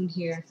full moon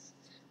here.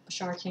 A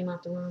shark came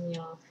out the room,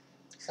 y'all.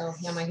 So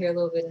y'all might hear a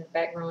little bit in the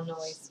background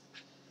noise.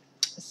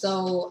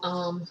 So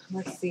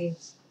let's see.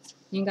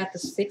 You got the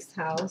 6th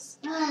house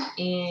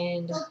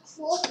and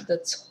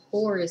the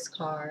Taurus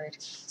card.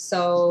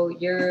 So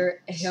your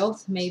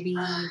health may be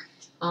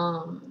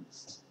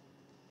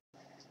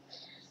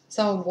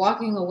so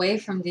walking away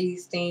from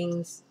these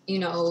things,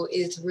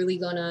 is really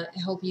going to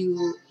help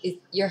you.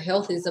 Your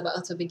health is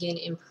about to begin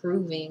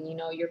improving.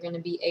 You're going to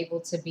be able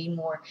to be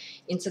more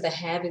into the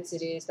habits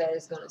it is that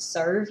is going to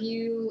serve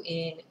you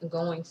in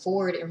going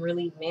forward and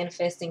really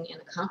manifesting and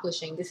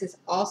accomplishing. This is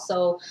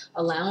also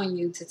allowing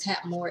you to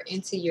tap more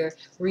into your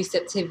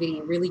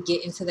receptivity, really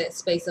get into that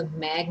space of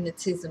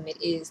magnetism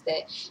it is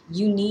that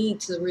you need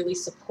to really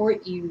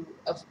support you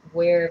of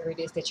wherever it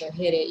is that you're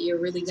headed. You're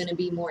really going to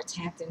be more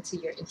tapped into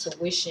your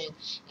intuition,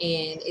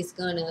 and it's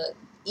going to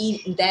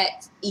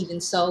even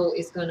so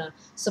is going to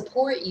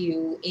support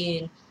you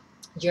in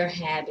your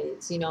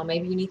habits.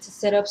 Maybe you need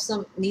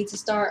to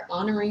start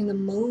honoring the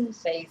moon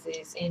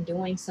phases and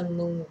doing some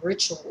moon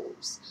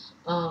rituals.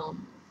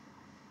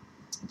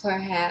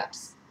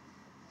 Perhaps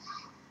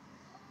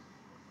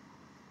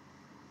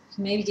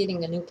maybe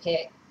getting a new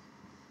pet.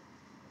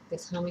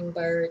 This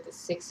hummingbird, the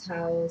 6th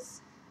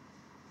house,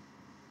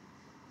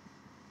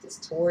 this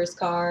Taurus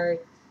card,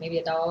 maybe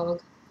a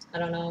dog. I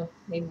don't know.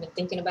 Maybe been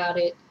thinking about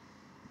it,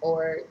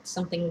 or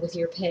something with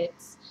your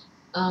pets.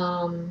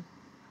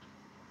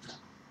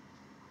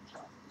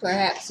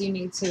 Perhaps you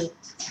need to.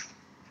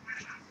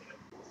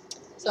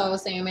 So I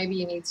was saying maybe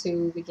you need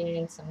to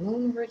begin some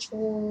moon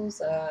rituals.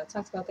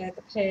 Talked about that,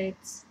 the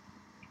pets.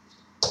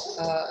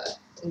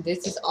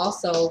 This is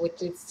also with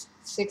this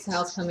 6th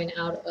house coming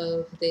out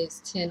of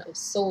this 10 of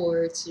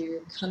Swords.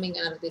 You're coming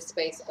out of this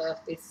space of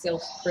this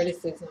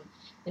self-criticism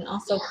and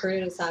also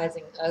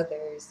criticizing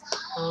others.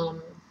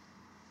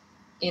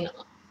 And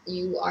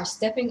you are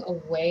stepping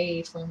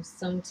away from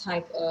some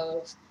type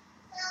of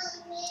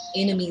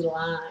enemy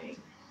line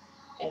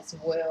as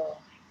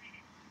well,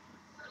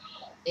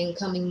 and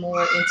coming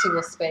more into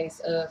a space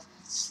of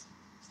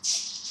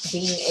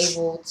being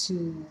able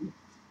to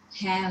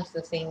have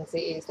the things it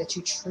is that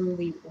you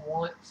truly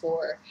want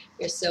for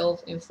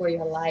yourself and for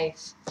your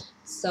life.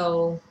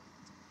 So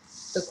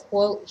the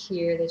quote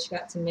here that you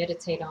got to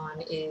meditate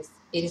on is,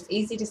 "It is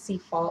easy to see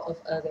fault of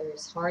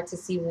others, hard to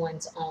see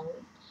one's own.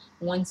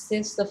 One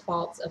sifts the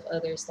faults of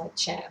others like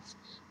chaff,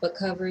 but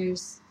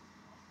covers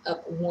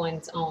up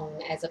one's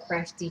own as a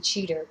crafty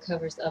cheater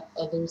covers up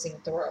a losing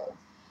throw."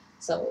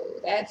 So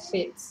that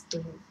fits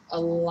a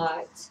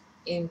lot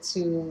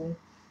into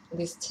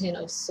this 10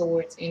 of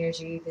Swords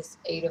energy, this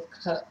 8 of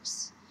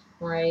Cups,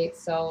 right?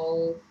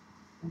 So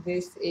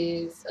this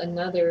is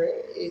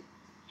it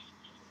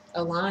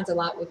aligns a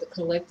lot with the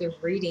collective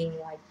reading.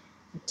 Like,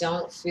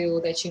 don't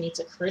feel that you need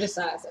to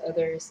criticize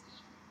others.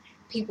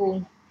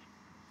 People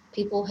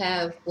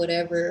have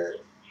whatever.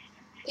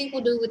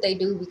 People do what they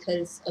do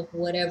because of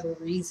whatever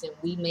reason.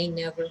 We may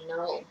never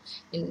know.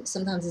 And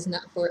sometimes it's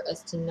not for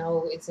us to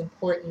know. It's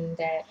important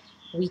that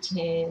we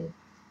can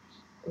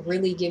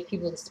really give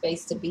people the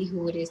space to be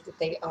who it is that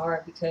they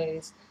are,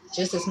 because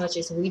just as much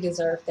as we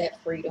deserve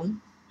that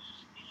freedom,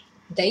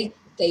 they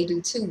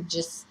do too.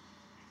 Just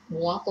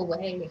walk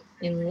away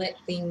and let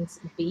things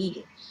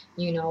be.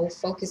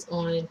 Focus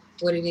on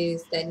what it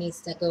is that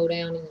needs to go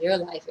down in your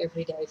life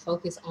every day.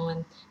 Focus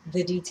on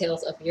the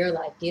details of your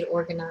life. Get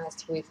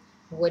organized with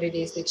what it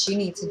is that you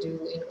need to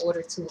do in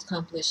order to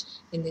accomplish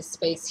in this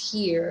space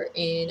here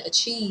and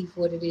achieve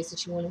what it is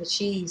that you want to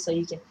achieve, so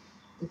you can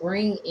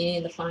bring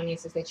in the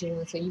finances that you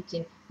want, so you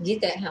can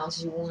get that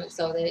house you want,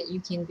 so that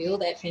you can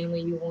build that family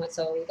you want,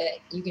 so that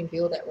you can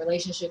build that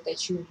relationship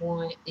that you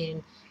want,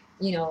 and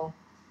you know,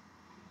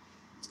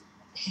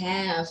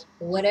 have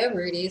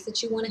whatever it is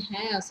that you want to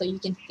have, so you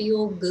can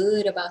feel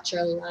good about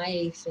your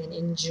life and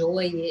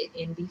enjoy it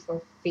and be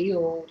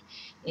fulfilled,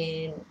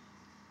 and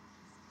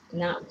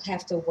not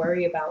have to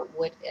worry about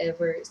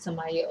whatever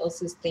somebody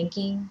else is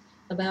thinking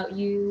about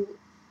you,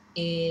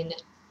 and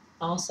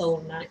also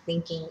not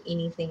thinking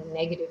anything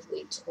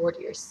negatively toward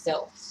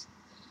yourself.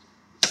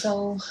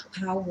 So,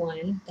 pile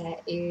one,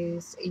 that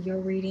is your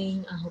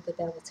reading. I hope that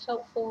that was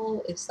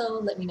helpful. If so,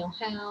 let me know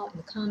how in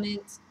the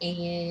comments,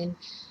 and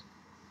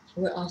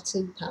we're off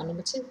to pile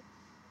number two.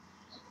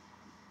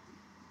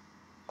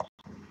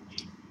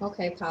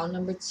 Okay, pile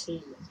number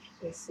two.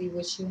 Let's see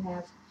what you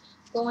have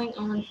going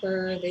on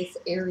for this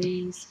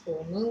Aries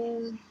full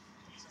moon.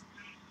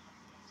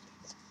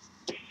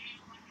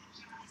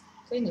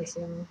 Goodness,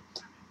 y'all.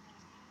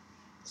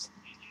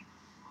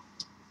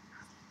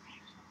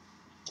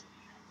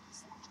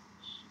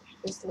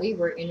 This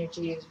Libra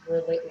energy is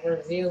really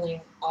revealing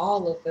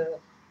all of the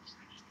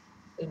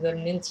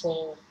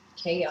mental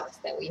chaos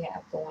that we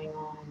have going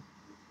on.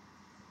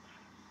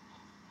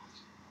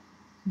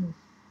 Hmm.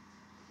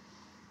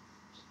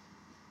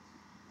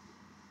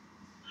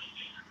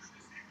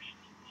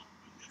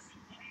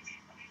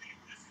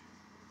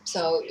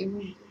 So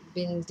you've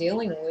been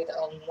dealing with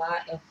a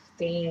lot of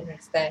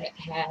things that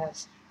have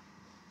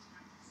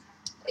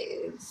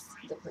is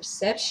the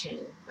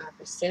perception. Our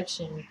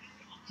perception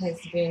has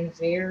been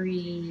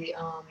very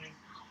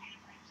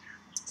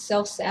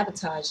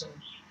self-sabotaging.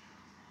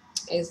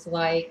 It's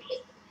like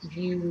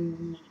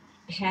you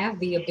have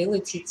the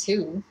ability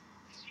to,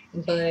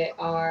 but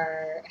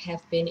are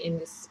have been in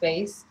this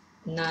space,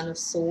 Nine of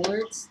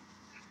Swords,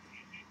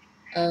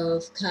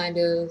 of kind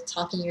of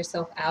talking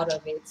yourself out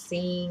of it,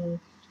 seeing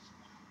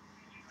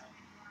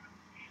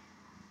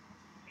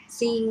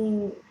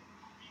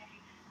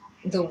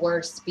the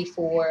worst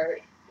before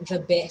the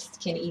best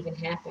can even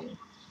happen.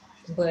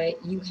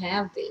 But you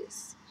have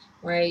this,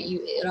 right? You,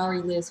 it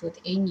already lives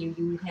within you.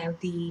 You have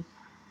the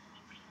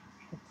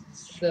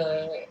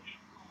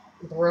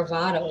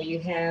bravado, you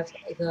have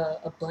the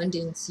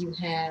abundance, you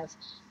have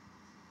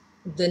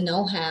the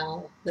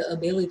know-how, the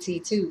ability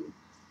to,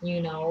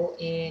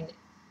 and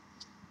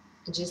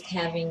just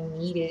having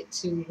needed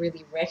to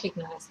really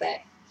recognize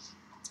that.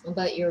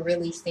 But you're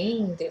really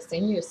seeing this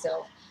in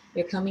yourself.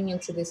 You're coming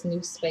into this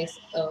new space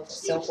of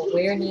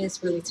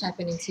self-awareness, really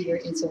tapping into your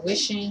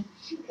intuition,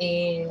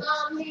 and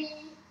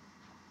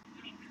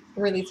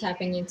really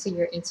tapping into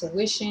your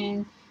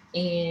intuition,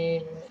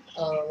 and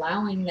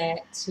allowing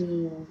that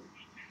to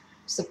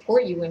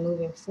support you in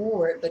moving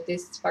forward. But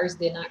this first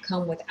did not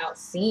come without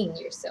seeing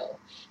yourself,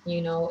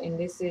 and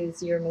this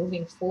is you're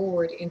moving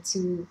forward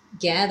into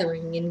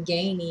gathering and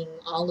gaining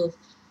all of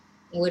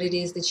what it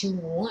is that you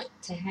want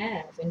to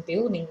have, and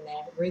building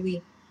that,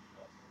 really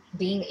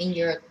being in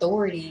your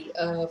authority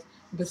of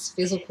this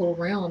physical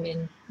realm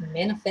and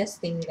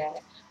manifesting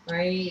that,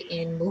 right?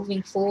 And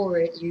moving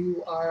forward,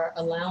 you are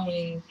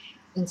allowing,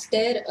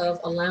 instead of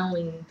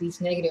allowing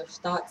these negative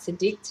thoughts to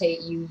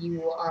dictate you,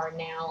 you are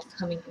now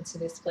coming into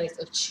this place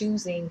of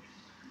choosing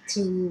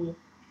to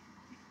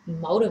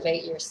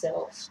motivate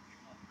yourself,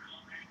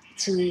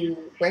 to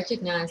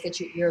recognize that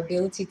your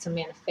ability to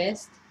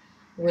manifest,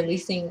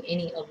 releasing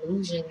any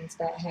illusions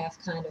that have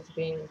kind of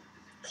been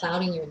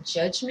clouding your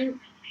judgment,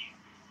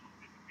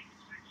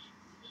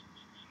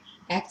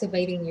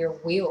 activating your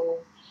will,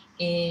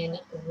 and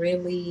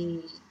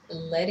really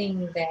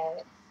letting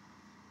that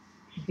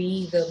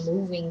be the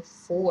moving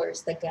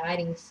force, the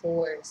guiding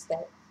force,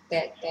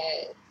 that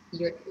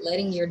you're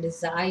letting your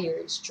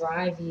desires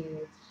drive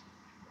you,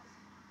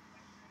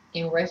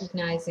 and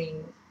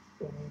recognizing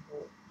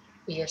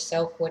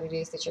yourself, what it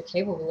is that you're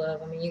capable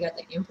of. I mean, you got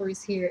the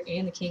Empress here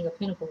and the King of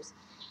Pentacles.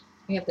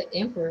 You have the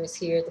Empress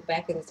here at the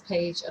back of this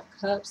Page of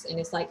Cups, and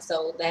it's like,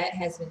 so that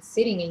has been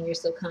sitting in your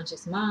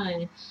subconscious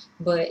mind,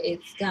 but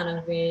it's kind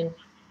of been,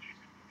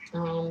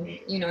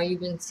 you've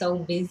been so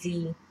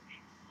busy,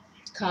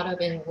 caught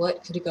up in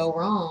what could go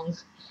wrong,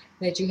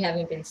 that you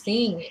haven't been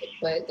seeing it.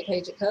 But the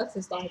Page of Cups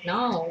is like,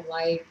 no,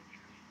 like,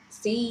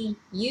 see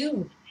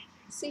you,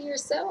 see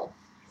yourself,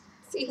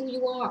 see who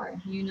you are.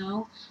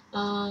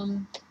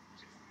 Um,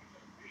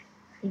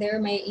 there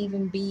may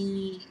even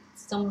be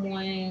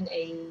someone,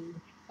 a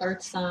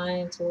earth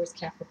sign towards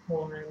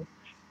Capricorn,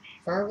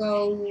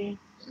 Virgo.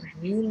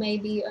 You may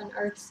be an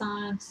earth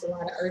sign. There's a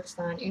lot of earth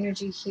sign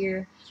energy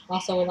here.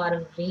 Also a lot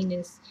of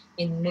Venus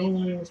and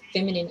Moon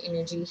feminine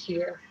energy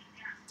here.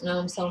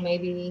 So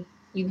maybe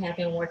you have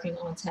been working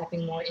on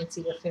tapping more into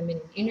your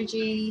feminine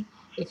energy.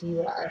 If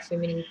you are a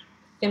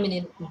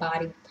feminine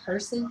bodied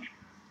person,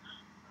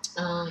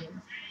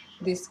 um,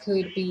 this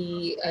could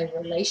be a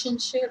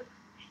relationship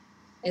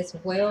as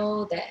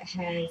well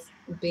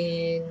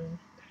been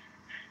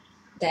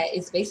that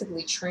is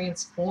basically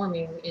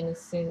transforming, in a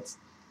sense,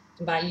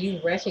 by you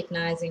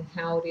recognizing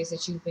how it is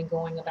that you've been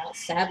going about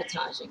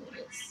sabotaging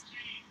this.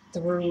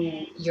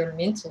 through your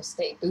mental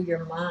state, through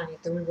your mind,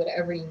 through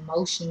whatever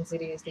emotions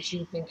it is that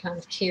you've been kind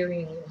of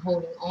carrying and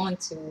holding on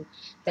to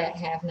that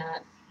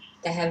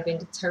have been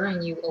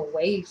deterring you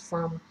away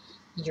from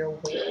your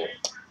will.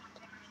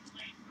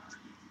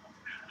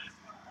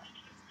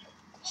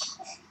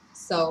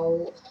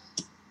 So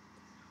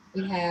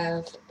you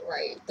have,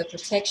 right, the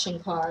protection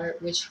card,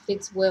 which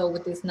fits well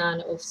with this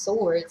Nine of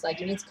Swords. Like,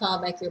 you need to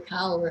call back your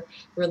power,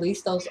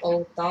 release those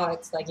old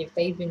thoughts. Like, if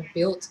they've been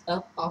built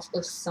up off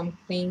of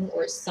something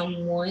or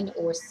someone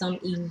or some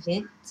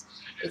event,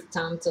 it's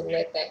time to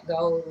let that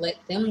go. Let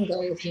them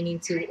go if you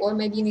need to. Or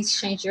maybe you need to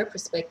change your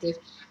perspective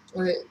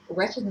or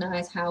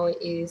recognize how it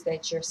is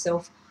that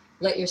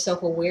let your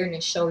self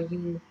awareness show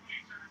you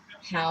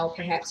how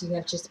perhaps you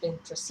have just been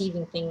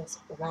perceiving things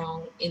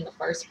wrong in the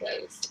first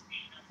place,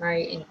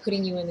 right? And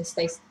putting you in a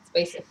space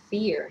of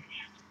fear.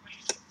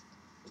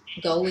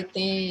 Go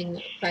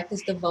within,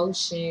 practice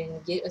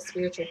devotion, get a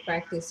spiritual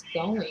practice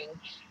going,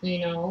 you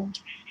know,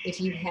 if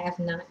you have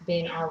not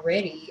been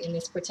already. And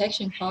this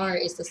protection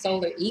card is the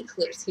solar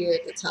eclipse here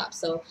at the top.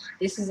 So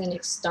this is an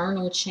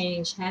external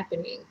change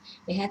happening.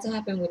 It had to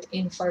happen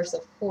within first,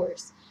 of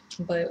course.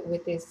 But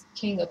with this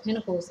King of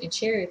Pentacles and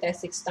Chariot,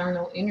 that's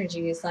external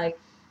energy. It's like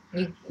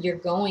you're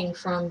going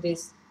from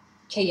this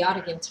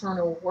chaotic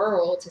internal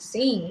world to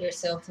seeing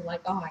yourself to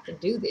like, oh, I can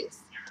do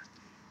this.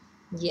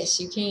 Yes,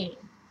 you can.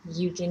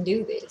 You can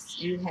do this.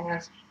 You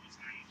have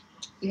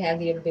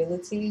the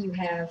ability, you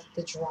have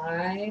the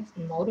drive,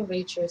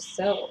 motivate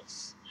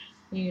yourself,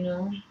 you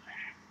know,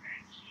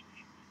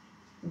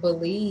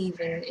 believe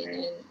and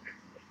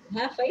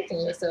have faith in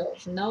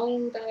yourself.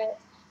 Know that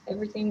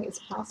everything is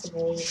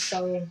possible.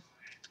 So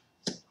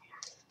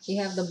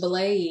you have the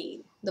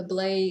blade. The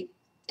blade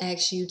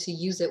asks you to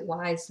use it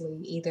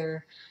wisely.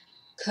 Either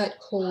cut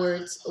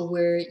cords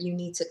where you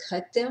need to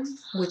cut them,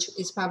 which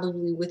is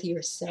probably with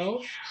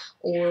yourself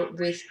or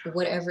with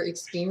whatever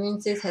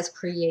experiences has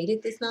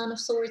created this Nine of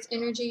Swords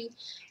energy.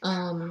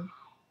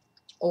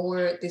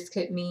 Or this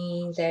could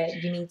mean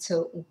that you need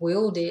to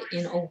wield it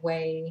in a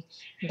way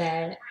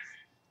that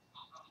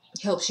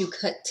helps you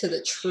cut to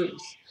the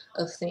truth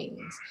of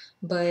things.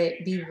 But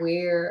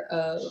beware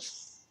of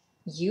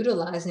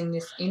utilizing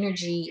this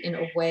energy in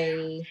a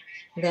way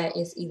that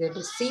is either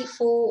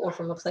deceitful or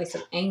from a place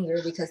of anger,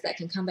 because that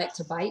can come back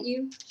to bite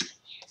you.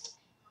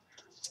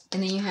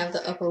 And then you have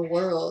the upper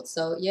world.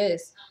 So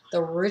yes,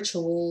 the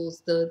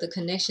rituals, the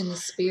connection to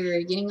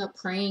spirit, getting up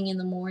praying in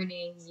the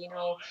morning,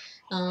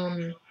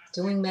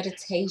 doing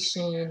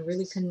meditation,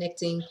 really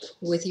connecting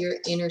with your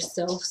inner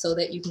self so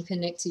that you can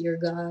connect to your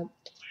God,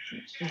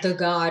 the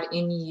God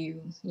in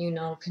you,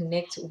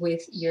 connect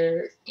with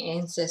your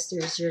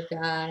ancestors, your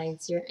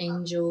guides, your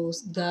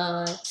angels,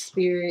 God,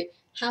 spirit,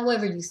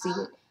 however you see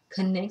it.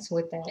 Connect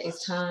with that.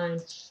 It's time,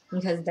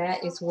 because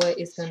that is what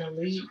is going to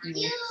lead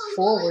you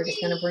forward.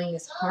 It's going to bring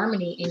this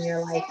harmony in your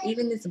life.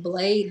 Even this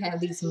blade have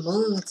these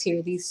moons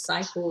here, these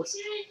cycles.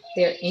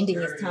 They're ending.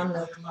 It's time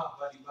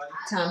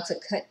to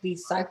cut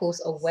these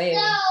cycles away.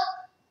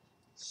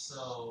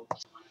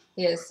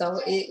 Yeah, so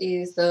it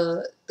is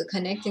the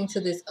connecting to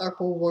this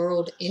upper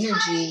world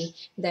energy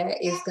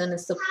that is going to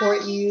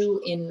support you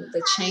in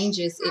the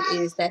changes it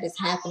is that is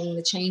happening,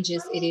 the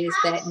changes it is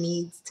that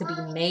needs to be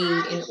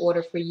made in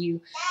order for you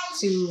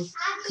to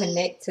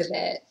connect to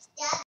that.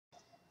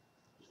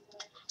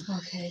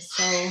 Okay,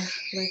 so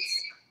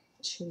let's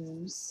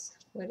choose.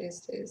 What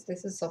is this?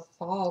 This is a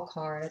fall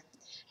card.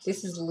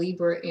 This is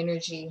Libra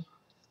energy.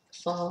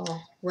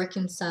 Fall,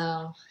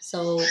 reconcile.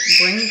 So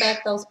bring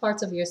back those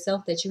parts of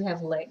yourself that you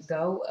have let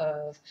go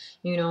of.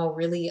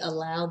 Really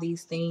allow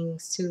these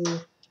things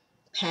to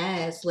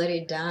pass, let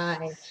it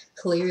die,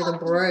 clear the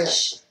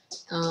brush,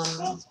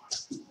 um,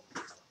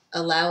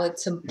 allow it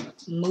to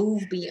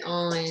move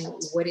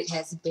beyond what it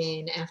has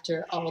been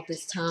after all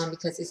this time,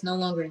 because it's no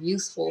longer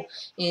useful.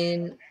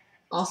 And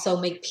also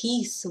make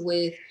peace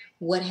with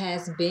what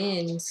has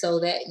been so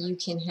that you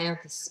can have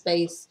the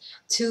space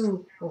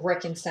to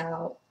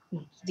reconcile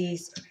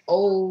these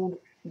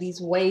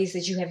ways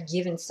that you have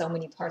given so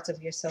many parts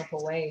of yourself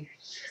away.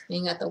 And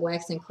you got the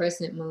waxing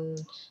crescent moon.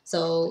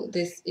 So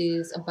this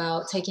is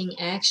about taking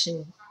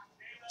action.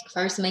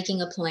 First,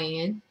 making a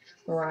plan,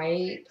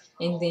 right?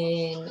 And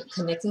then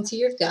connecting to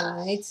your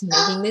guides,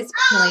 making this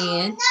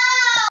plan,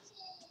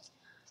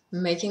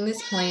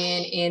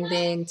 and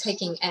then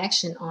taking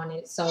action on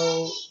it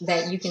so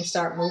that you can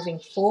start moving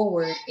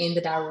forward in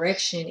the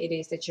direction it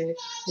is that you're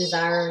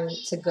desiring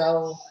to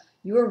go.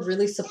 You are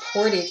really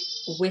supported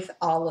with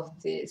all of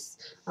this,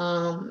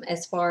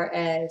 as far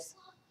as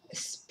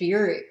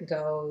spirit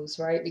goes,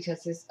 right?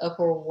 Because this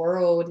upper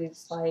world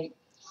is like,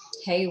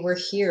 hey, we're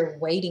here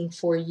waiting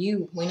for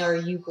you. When are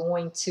you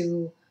going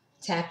to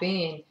tap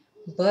in?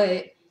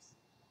 But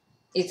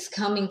it's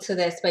coming to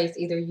that space.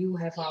 Either you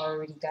have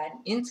already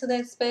gotten into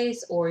that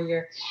space,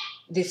 or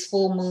this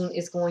full moon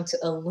is going to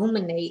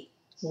illuminate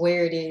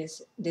where it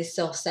is this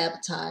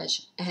self-sabotage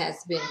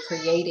has been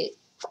created.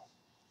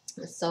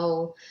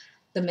 So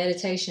the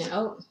meditation,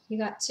 oh, you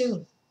got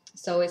two.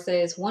 So it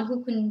says, one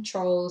who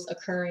controls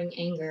occurring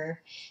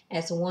anger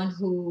as one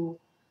who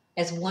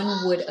as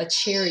one would a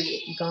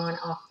chariot gone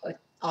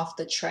off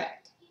the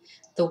track.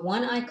 The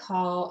one I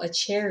call a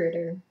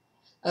charioteer,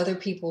 other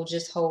people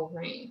just hold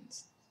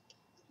reins.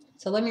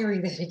 So let me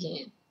read that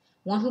again.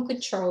 One who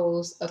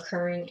controls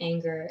occurring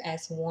anger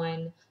as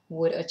one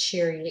would a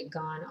chariot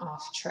gone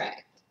off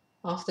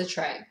the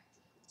track.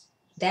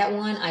 That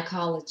one I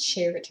call a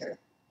charioteer.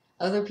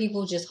 Other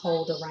people just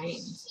hold the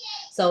reins.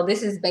 So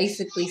this is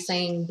basically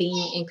saying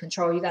being in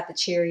control. You got the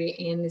chariot,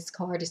 and this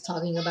card is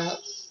talking about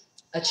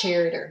a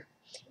charioteer,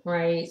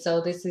 right?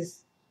 So this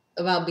is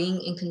about being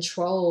in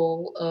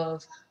control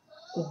of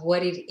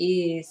what it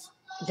is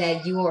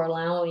that you are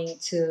allowing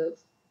to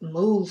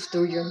move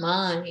through your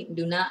mind.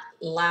 Do not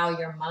allow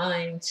your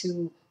mind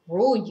to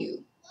rule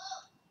you.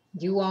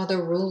 You are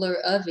the ruler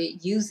of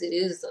it. Use it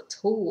as a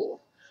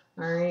tool.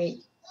 All right.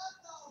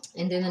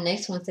 And then the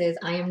next one says,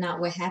 I am not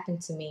what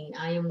happened to me.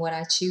 I am what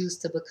I choose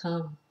to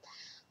become.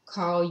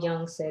 Carl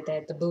Jung said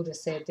that. The Buddha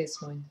said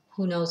this one.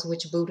 Who knows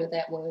which Buddha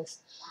that was?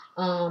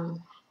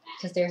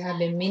 Because there have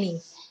been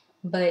many.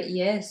 But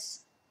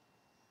yes,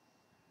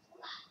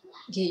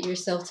 get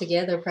yourself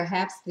together.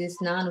 Perhaps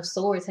this Nine of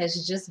Swords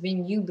has just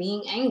been you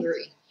being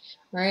angry,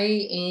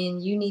 right?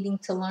 And you needing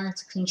to learn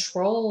to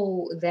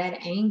control that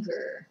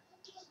anger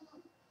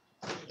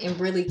and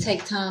really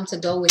take time to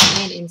go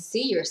within and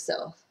see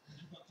yourself,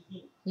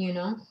 you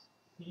know,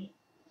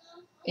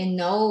 and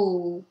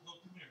know,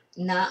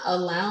 not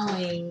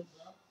allowing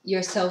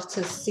yourself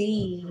to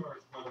see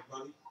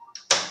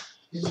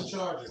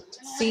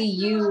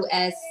you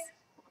as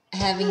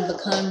having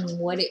become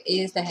what it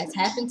is that has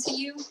happened to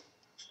you.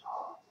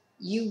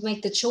 You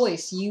make the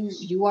choice.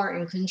 You are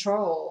in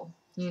control,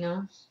 you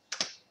know.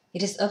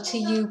 It is up to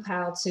you,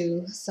 pile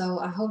 2. So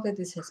I hope that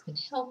this has been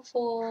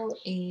helpful,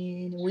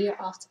 and we are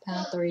off to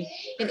pile 3.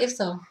 And if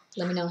so,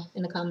 let me know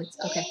in the comments.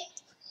 Okay.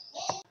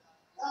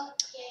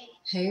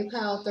 Hey,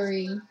 pile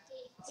 3.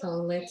 So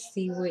let's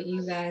see what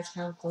you guys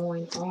have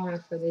going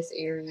on for this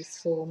Aries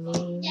full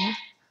moon.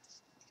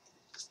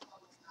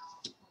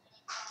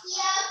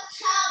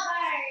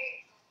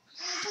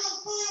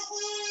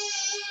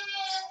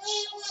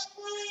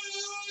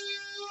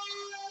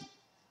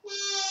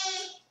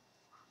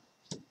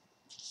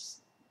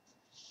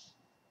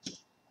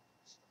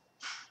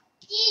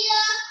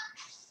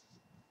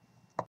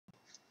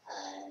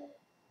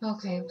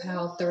 Okay,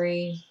 pile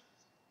 3.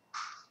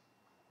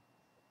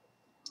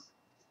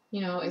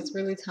 You know, it's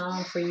really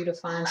time for you to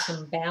find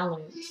some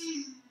balance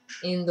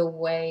in the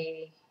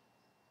way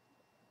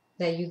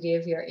that you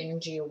give your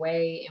energy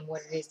away and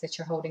what it is that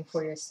you're holding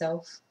for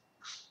yourself,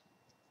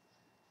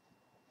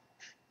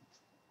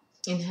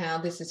 and how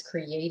this is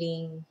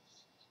creating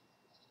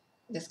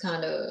this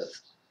kind of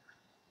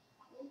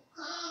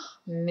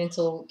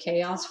mental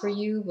chaos for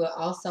you. But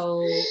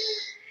also,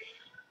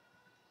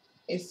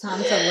 it's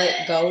time to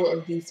let go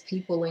of these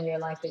people in your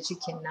life that you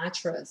cannot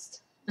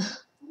trust.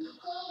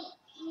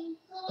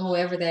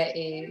 Whoever that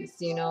is,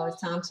 you know, it's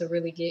time to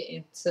really get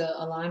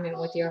into alignment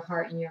with your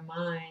heart and your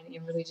mind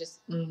and really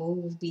just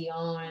move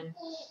beyond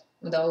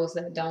those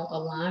that don't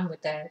align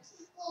with that.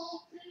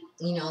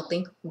 You know,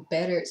 think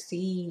better,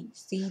 see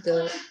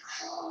the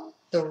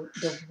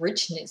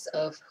richness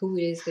of who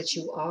it is that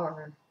you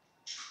are.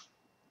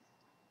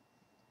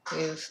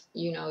 If,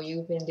 you know,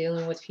 you've been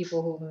dealing with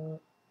people who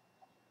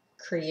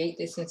create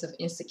this sense of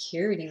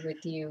insecurity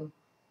with you,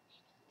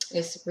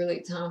 it's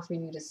really time for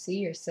you to see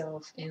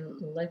yourself and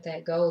let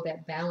that go.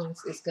 That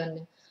balance is going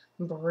to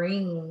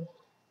bring,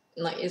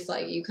 like, it's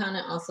like you kind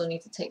of also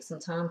need to take some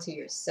time to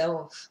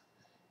yourself.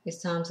 It's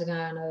time to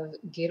kind of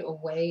get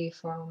away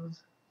from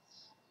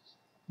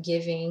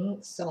giving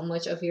so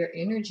much of your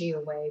energy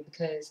away,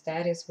 because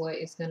that is what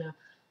is going to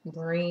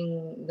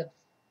bring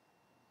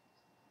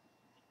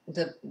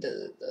the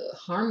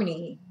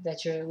harmony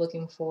that you're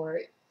looking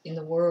for in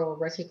the world.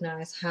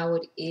 Recognize how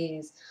it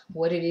is,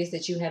 what it is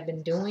that you have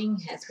been doing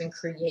has been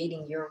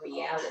creating your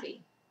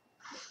reality,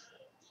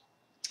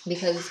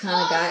 because it's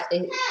kind of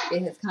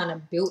it has kind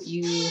of built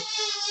you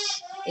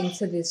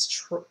into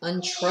this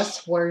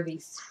untrustworthy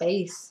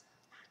space,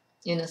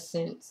 in a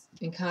sense,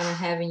 and kind of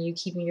having you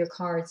keeping your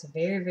cards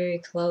very, very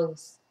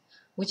close,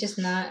 which is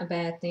not a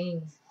bad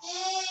thing.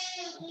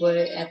 But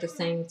at the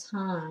same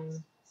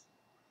time,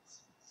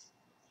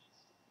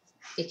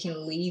 it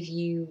can leave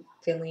you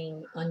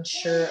feeling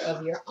unsure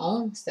of your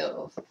own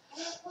self,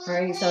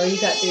 right? So you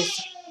got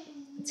this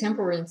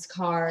Temperance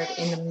card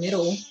in the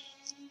middle,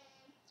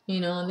 you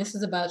know, and this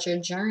is about your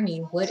journey.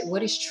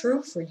 What is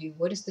true for you?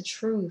 What is the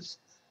truth?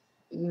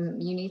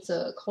 You need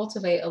to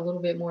cultivate a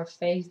little bit more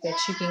faith that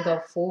you can go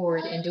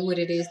forward and do what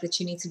it is that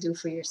you need to do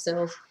for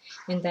yourself,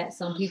 and that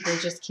some people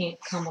just can't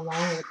come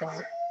along with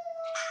that.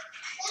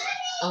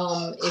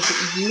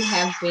 If you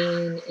have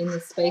been in the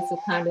space of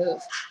kind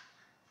of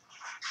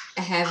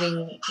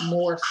having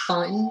more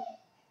fun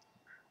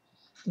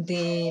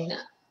than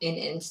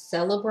and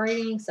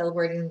celebrating is a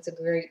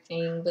great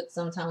thing, but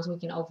sometimes we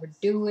can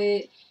overdo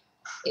it.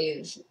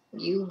 If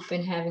you've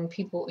been having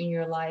people in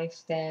your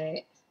life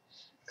that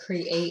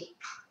create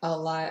a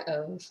lot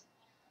of,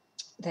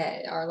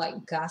 that are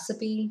like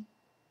gossipy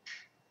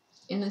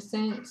in a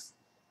sense,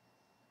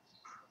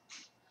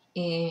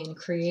 and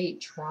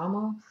create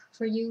drama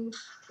for you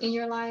in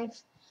your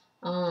life,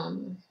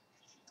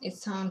 it's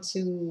time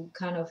to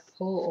kind of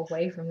pull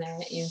away from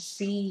that and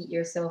see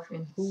yourself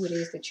and who it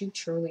is that you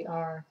truly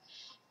are,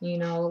 you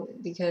know,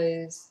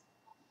 because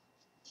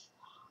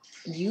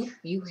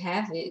you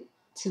have it,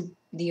 to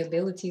the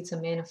ability to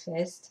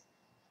manifest,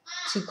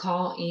 to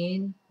call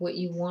in what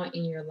you want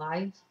in your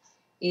life.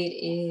 It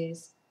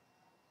is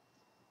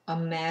a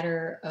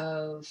matter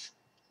of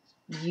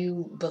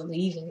you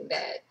believing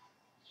that,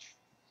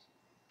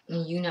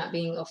 and you not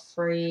being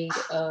afraid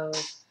of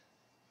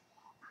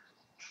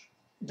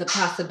the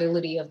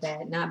possibility of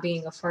that, not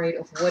being afraid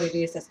of what it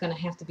is that's going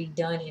to have to be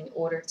done in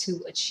order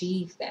to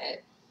achieve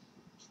that.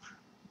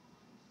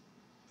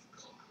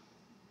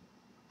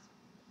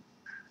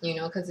 You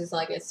know, because it's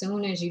like, as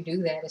soon as you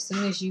do that, as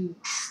soon as you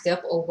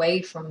step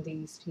away from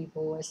these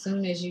people, as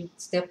soon as you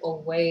step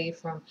away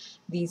from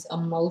these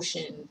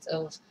emotions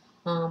of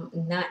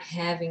not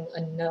having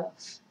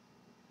enough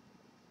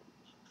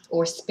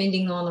or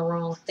spending on the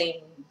wrong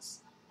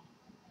things,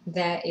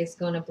 that is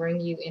going to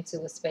bring you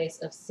into a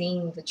space of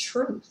seeing the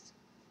truth,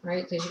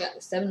 right? Because you got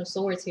the Seven of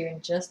Swords here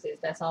in justice.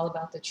 That's all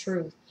about the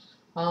truth,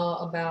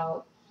 all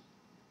about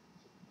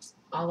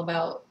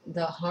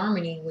the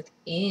harmony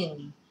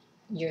within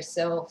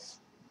yourself,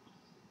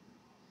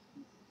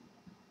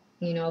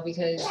 you know,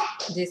 because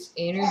this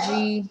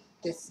energy,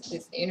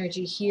 this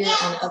energy here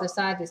on the other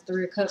side, this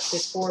Three of Cups,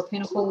 this Four of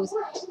Pentacles,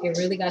 it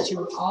really got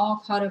you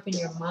all caught up in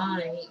your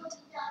mind,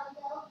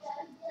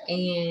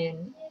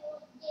 and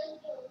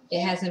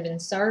it hasn't been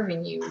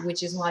serving you,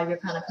 which is why you're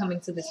kind of coming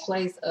to this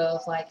place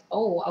of like,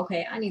 oh,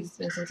 okay, I need to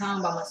spend some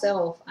time by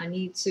myself. I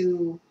need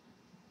to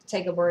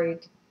take a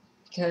break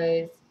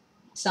because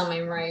something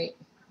ain't right.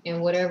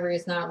 And whatever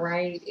is not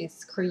right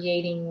is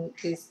creating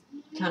this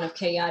kind of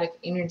chaotic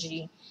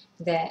energy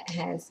that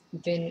has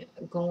been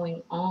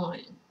going on.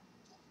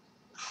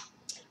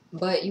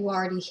 But you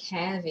already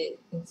have it.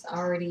 It's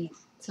already,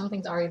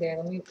 something's already there.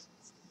 Let me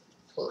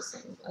pull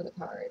some other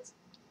cards.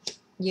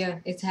 Yeah,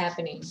 it's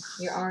happening.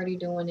 You're already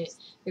doing it.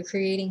 You're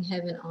creating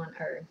heaven on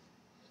earth.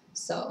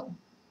 So,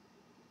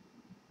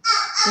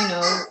 you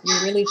know,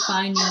 you're really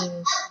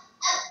finding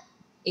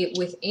it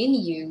within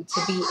you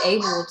to be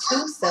able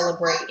to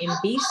celebrate and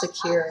be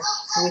secure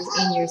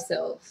within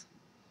yourself,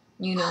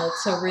 you know,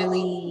 to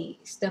really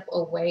step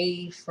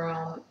away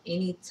from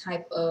any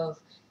type of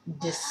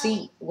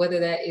deceit,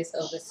 whether that is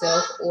of the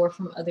self or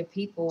from other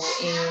people,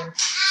 and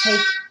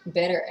take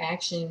better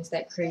actions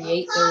that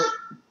create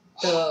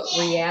the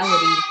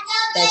reality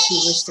that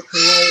you wish to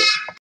create.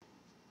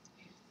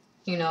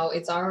 You know,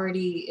 it's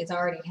already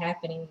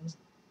happening.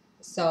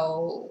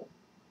 So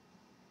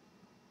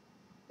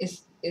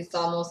it's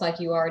almost like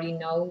you already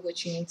know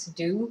what you need to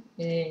do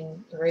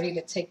and ready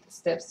to take the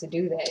steps to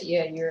do that.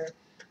 Yeah, you're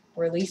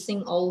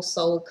releasing old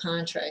soul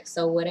contracts.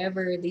 So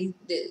whatever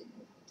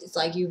it's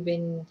like you've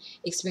been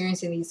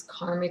experiencing these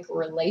karmic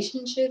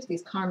relationships,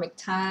 these karmic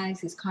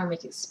ties, these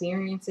karmic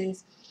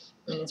experiences,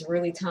 and it's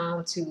really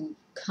time to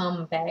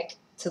come back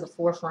to the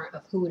forefront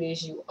of who it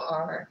is you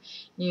are,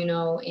 you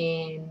know,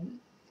 and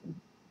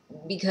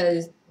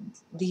because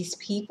these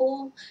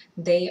people,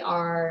 they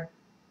are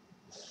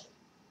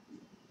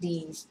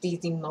these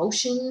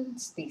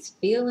emotions, these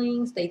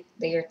feelings,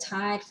 they are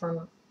tied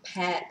from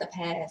the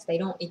past. They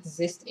don't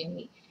exist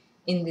in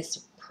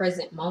this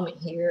present moment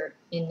here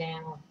and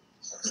now.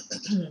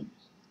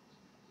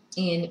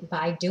 And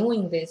by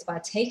doing this, by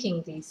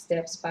taking these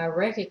steps, by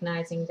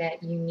recognizing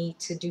that you need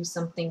to do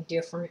something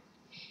different,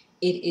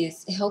 it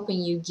is helping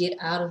you get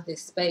out of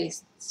this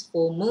space. It's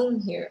full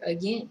moon here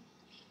again,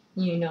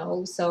 you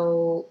know,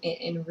 so,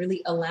 and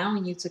really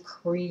allowing you to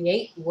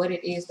create what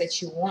it is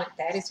that you want.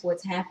 That is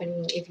what's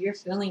happening. If you're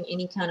feeling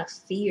any kind of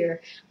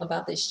fear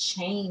about this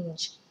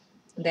change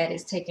that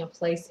is taking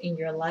place in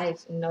your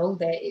life, know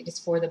that it is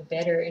for the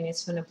better, and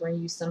it's going to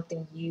bring you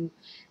something you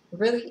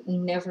really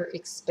never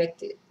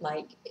expected,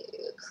 like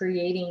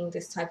creating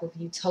this type of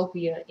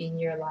utopia in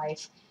your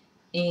life,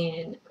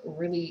 and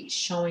really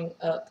showing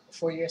up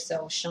for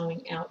yourself,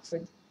 showing up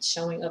and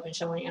showing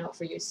out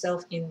for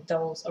yourself and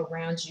those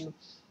around you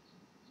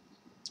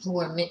who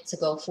are meant to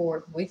go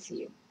forward with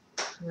you,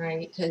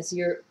 right? Because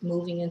you're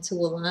moving into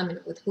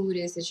alignment with who it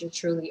is that you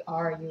truly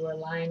are. You're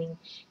aligning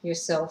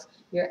yourself,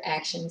 your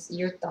actions,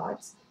 your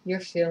thoughts, your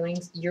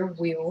feelings, your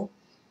will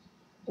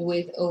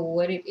with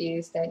what it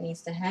is that needs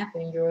to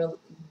happen. You're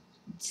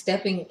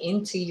stepping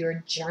into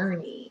your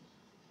journey.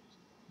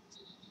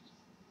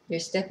 You're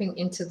stepping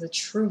into the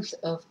truth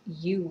of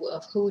you,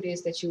 of who it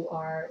is that you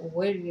are,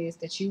 what it is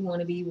that you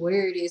want to be,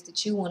 where it is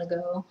that you want to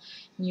go,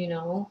 you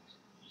know,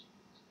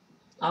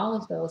 all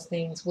of those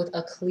things with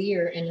a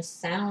clear and a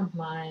sound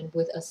mind,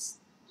 with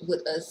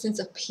a sense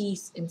of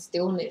peace and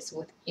stillness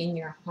within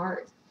your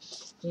heart,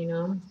 you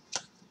know.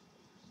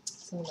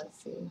 So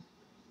let's see.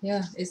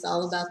 Yeah, it's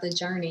all about the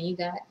journey. You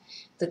got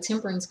the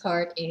Temperance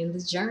card and the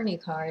Journey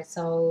card.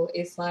 So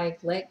it's like,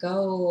 let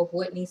go of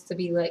what needs to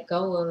be let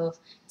go of.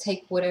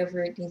 Take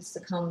whatever it needs to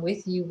come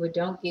with you, but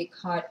don't get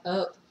caught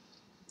up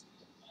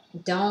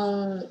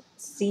don't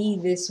see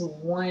this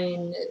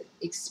one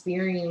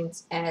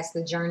experience as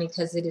the journey,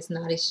 because it is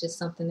not. It's just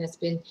something that's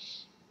been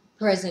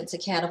present to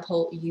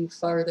catapult you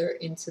further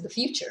into the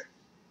future,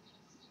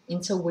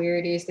 into where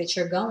it is that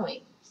you're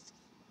going,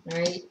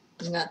 right?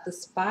 You got the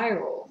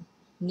spiral,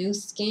 new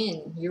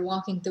skin. You're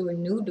walking through a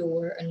new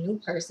door, a new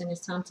person.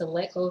 It's time to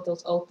let go of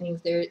those old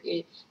things.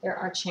 There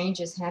are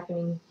changes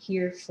happening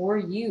here for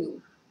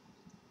you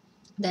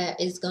that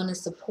is going to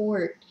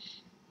support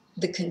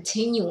the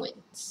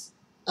continuance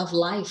of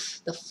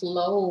life, the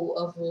flow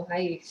of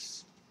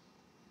life.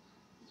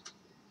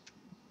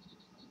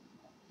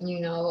 You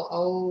know,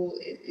 oh,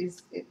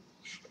 it's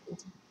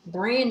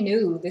brand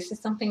new. This is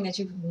something that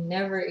you've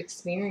never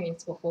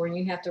experienced before, and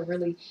you have to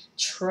really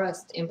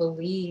trust and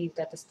believe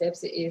that the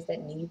steps it is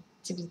that need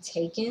to be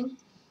taken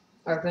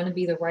are going to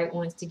be the right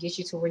ones to get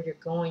you to where you're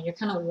going. You're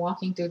kind of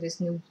walking through this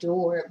new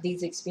door.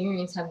 These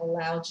experiences have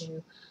allowed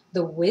you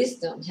the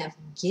wisdom, have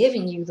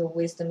given you the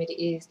wisdom it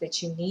is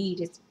that you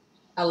need. It's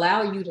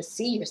allow you to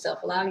see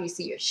yourself, allow you to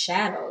see your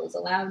shadows,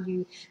 allow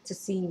you to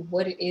see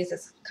what it is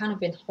that's kind of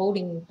been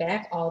holding you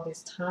back all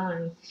this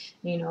time.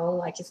 You know,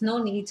 like, it's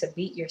no need to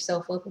beat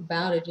yourself up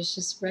about it. It's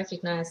just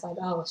recognize, like,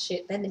 oh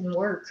shit, that didn't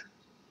work.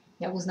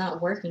 That was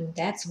not working.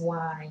 That's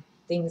why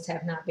things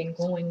have not been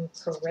going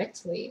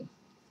correctly.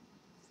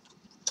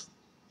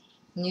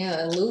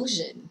 Yeah,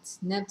 illusions.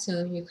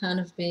 Neptune, you kind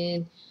of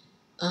been,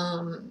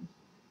 um,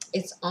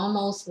 it's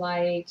almost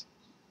like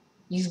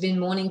you've been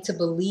wanting to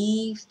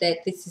believe that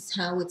this is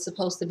how it's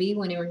supposed to be,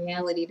 when in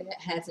reality that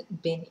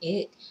hasn't been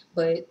it.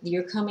 But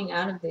you're coming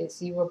out of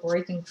this. You are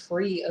breaking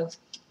free of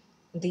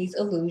these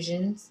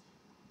illusions.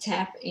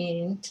 Tap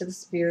into the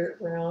spirit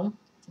realm.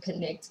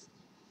 Connect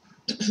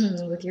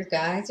with your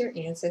guides, your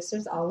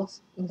ancestors, all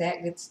of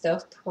that good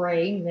stuff.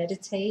 Pray,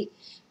 meditate,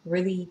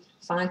 really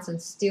find some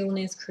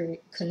stillness,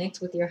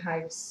 connect with your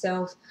higher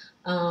self.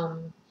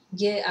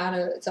 Get out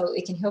of, so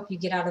it can help you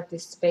get out of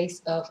this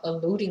space of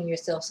eluding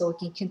yourself, so it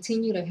can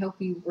continue to help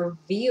you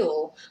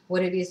reveal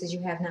what it is that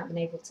you have not been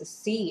able to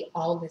see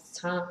all this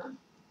time.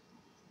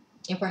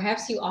 And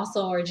perhaps you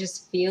also are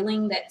just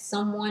feeling that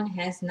someone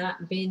has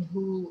not been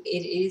who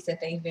it is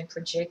that they've been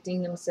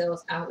projecting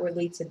themselves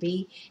outwardly to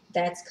be.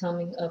 That's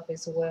coming up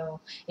as well.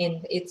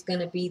 And it's going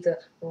to be the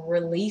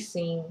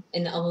releasing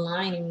and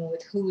aligning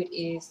with who it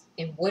is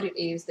and what it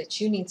is that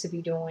you need to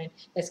be doing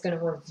that's going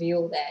to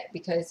reveal that.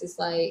 Because it's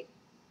like,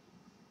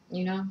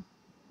 you know,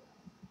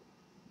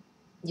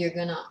 you're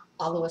going to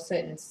all of a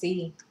sudden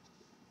see,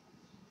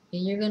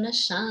 and you're going to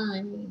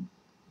shine.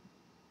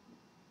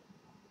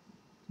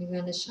 You're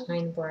going to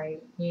shine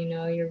bright. You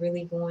know, you're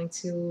really going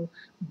to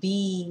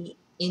be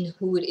in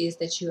who it is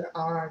that you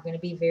are. Going to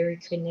be very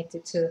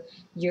connected to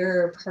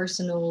your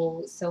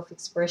personal self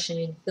expression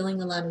and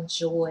feeling a lot of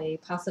joy,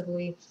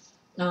 possibly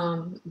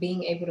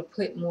being able to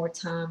put more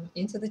time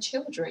into the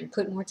children,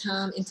 put more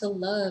time into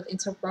love,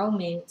 into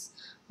romance,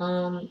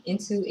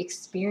 into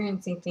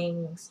experiencing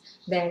things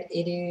that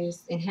it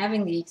is, and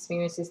having the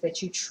experiences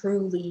that you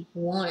truly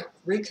want,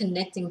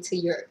 reconnecting to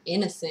your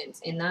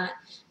innocence and not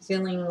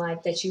feeling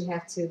like that you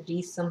have to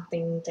be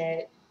something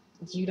that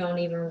you don't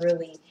even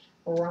really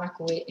rock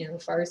with in the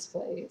first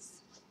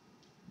place.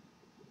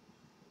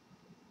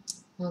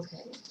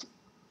 Okay.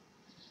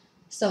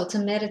 So, to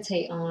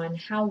meditate on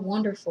how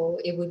wonderful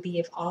it would be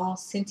if all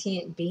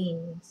sentient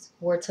beings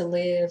were to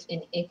live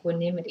in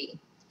equanimity,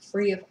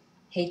 free of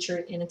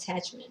hatred and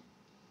attachment.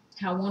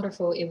 How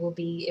wonderful it will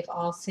be if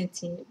all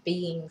sentient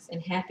beings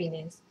and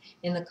happiness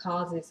in the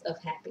causes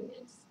of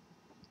happiness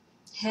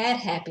had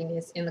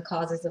happiness in the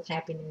causes of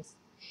happiness.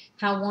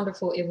 How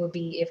wonderful it would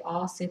be if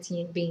all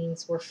sentient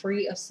beings were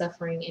free of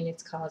suffering in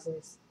its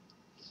causes.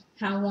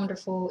 How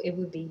wonderful it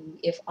would be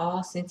if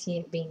all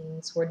sentient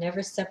beings were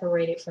never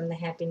separated from the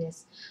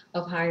happiness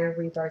of higher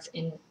rebirth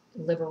and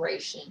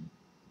liberation.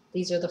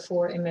 These are the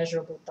four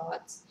immeasurable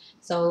thoughts.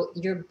 So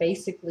you're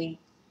basically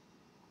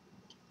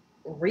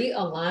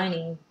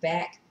realigning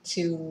back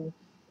to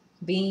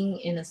being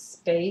in a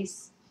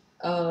space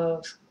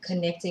of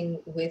connecting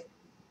with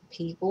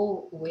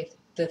people, with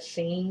the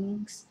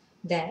things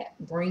that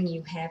bring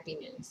you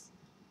happiness,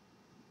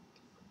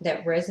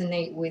 that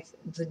resonate with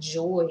the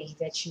joy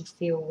that you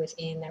feel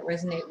within, that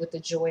resonate with the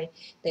joy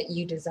that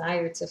you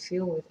desire to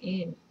feel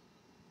within.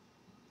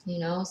 You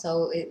know,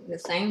 so the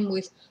same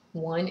with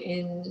 1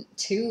 and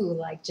 2,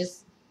 like,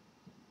 just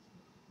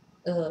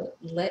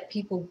let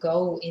people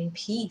go in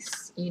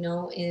peace, you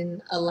know,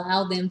 and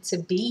allow them to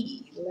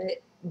be,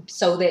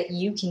 so that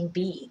you can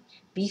be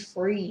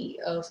free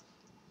of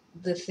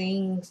the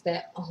things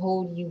that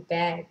hold you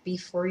back, be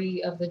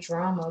free of the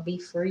drama, be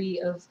free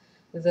of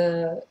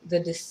the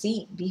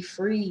deceit, be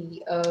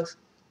free of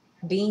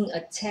being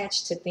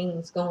attached to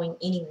things going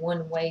any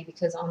one way,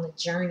 because on the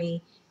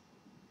journey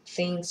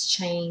things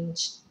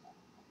change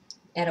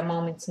at a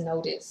moment's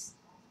notice,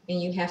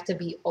 and you have to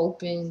be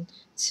open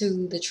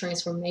to the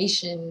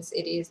transformations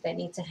it is that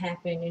need to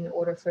happen in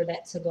order for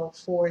that to go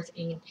forth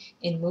and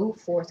move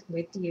forth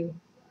with you.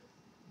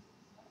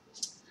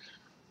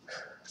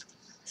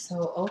 So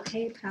So,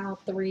 okay, pile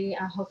 3,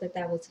 I hope that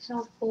that was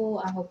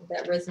helpful. I hope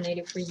that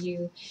resonated for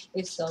you.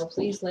 If so,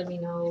 please let me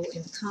know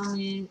in the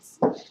comments.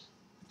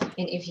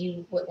 And if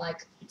you would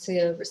like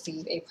to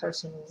receive a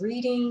personal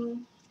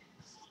reading,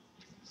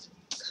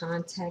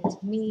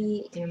 contact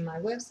me in my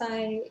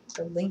website.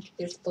 The link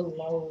is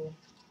below.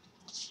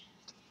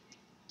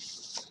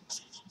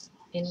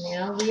 And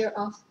now we are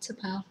off to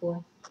pile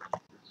 4.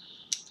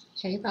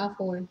 Hey, pile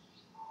 4.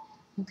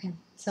 Okay,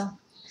 so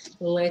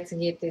let's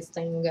get this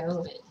thing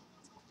going.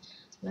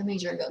 Let me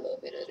drink a little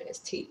bit of this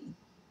tea.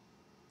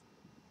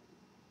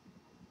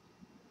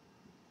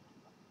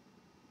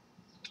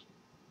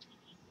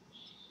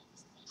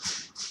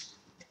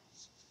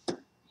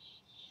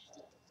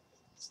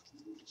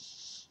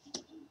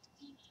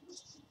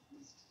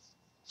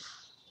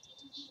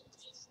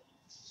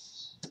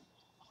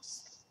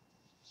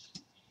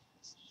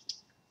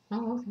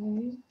 Oh,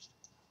 okay.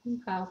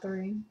 Pile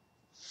 3.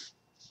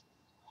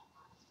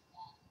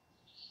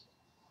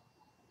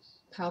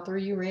 Pile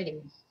 3, you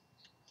ready?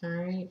 All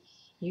right,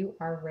 you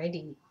are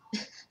ready.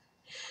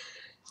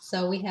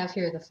 So we have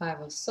here the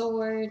 5 of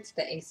Swords,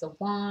 the Ace of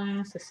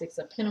Wands, the 6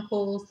 of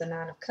Pentacles, the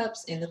 9 of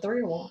Cups, and the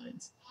 3 of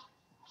Wands.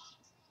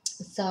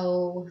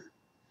 So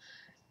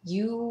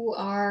you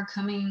are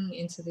coming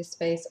into this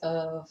space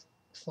of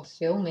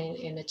fulfillment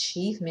and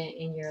achievement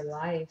in your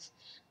life,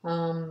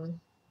 and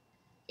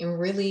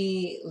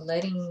really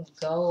letting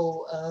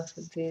go of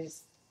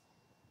this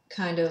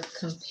kind of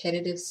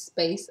competitive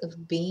space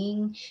of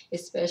being,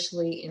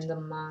 especially in the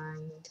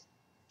mind.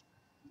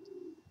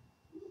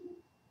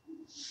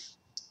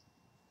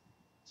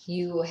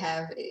 You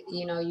have,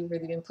 you've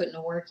really been putting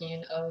the work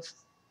in of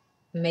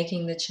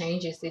making the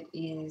changes it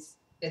is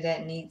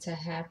that needs to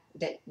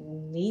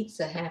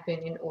happen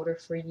in order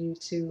for you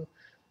to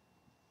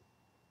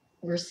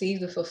receive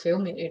the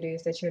fulfillment it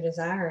is that you're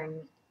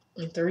desiring.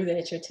 And through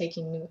that, you're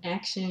taking new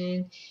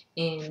action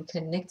and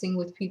connecting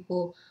with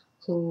people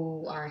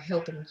who are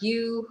helping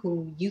you,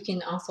 who you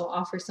can also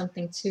offer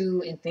something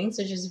to, and things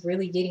are just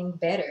really getting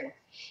better.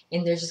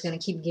 And they're just going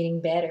to keep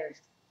getting better.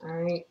 All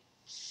right.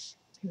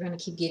 You're going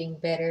to keep getting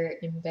better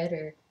and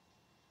better.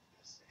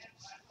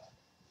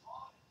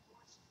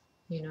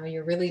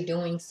 You're really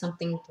doing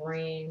something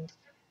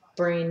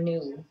brand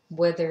new,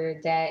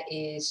 whether that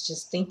is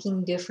just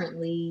thinking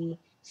differently,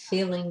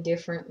 feeling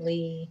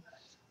differently,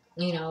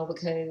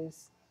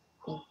 because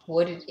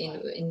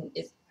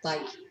it's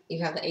like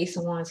you have the Ace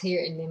of Wands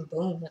here, and then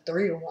boom, the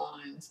 3 of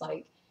Wands.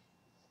 Like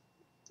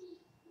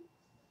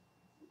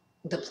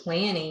the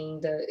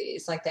planning,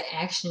 it's like the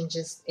action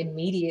just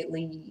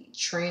immediately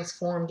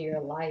transformed your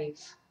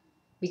life,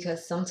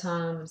 because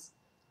sometimes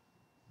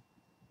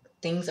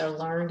things are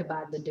learned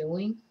by the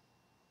doing.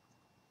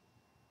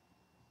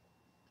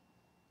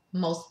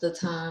 Most of the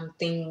time,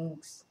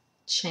 things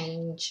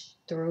change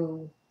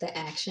through the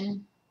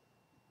action,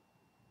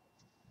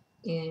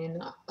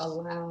 and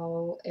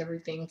allow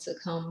everything to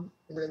come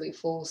really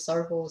full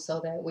circle so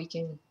that we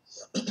can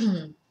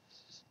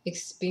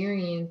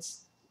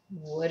experience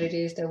what it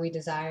is that we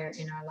desire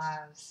in our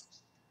lives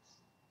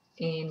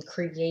and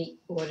create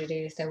what it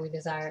is that we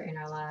desire in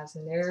our lives.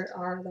 And there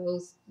are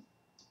those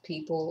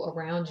people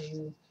around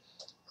you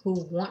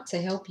who want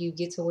to help you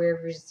get to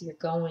wherever it is you're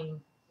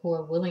going, who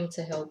are willing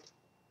to help.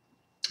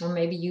 Or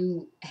maybe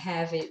you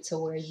have it to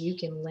where you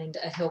can lend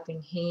a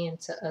helping hand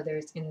to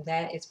others, and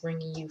that is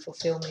bringing you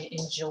fulfillment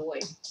and joy,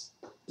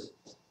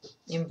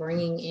 and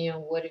bringing in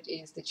what it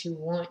is that you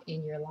want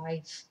in your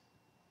life.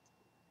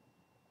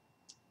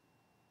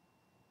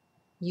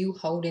 You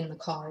holding the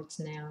cards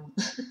now.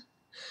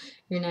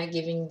 You're not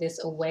giving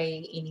this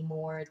away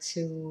anymore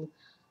to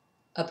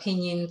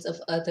opinions of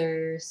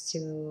others,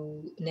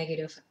 to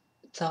negative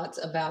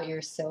thoughts about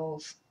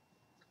yourself,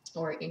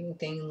 or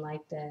anything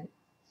like that.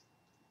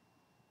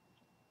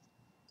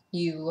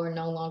 You are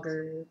no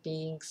longer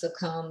being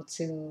succumbed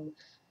to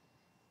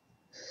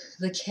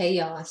the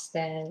chaos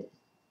that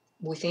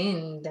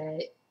within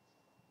that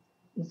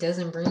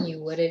doesn't bring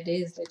you what it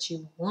is that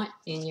you want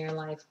in your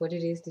life, what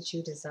it is that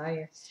you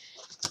desire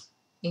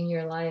in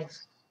your life.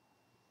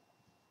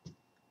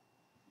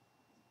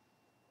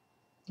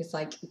 It's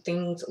like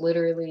things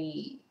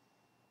literally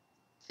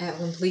have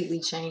completely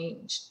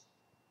changed.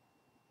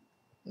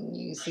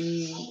 You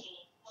see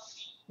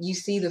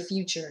the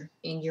future,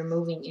 and you're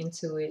moving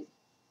into it,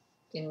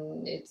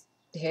 and it's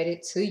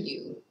headed to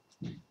you.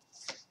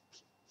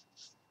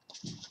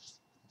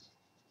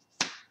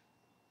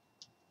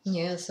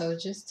 Yeah, so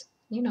just,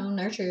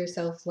 nurture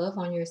yourself, love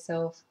on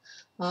yourself.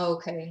 Oh,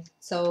 okay,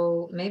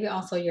 so maybe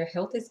also your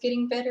health is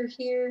getting better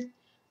here,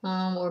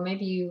 or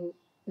maybe you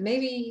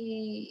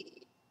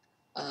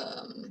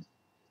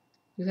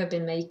have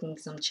been making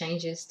some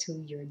changes to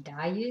your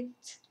diet,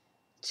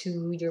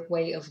 to your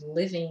way of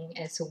living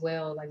as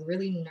well, like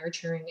really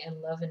nurturing and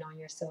loving on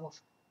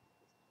yourself.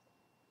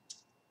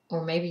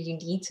 Or maybe you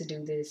need to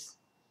do this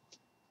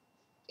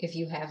if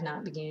you have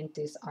not begun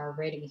this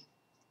already,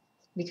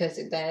 because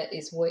that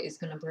is what is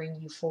going to bring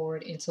you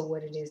forward into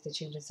what it is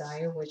that you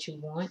desire, what you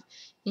want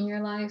in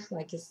your life.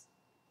 Like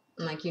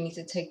Like you need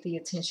to take the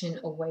attention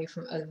away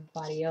from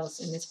everybody else.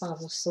 And this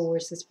Five of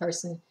Swords, this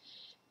person,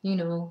 you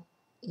know,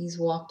 he's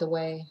walked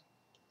away.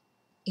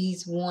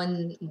 He's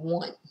won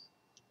one,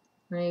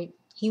 right?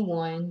 He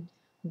won,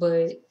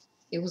 but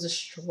it was a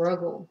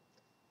struggle.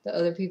 The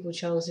other people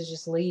chose to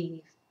just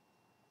leave.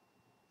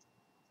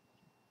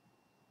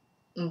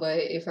 But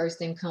it first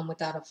didn't come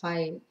without a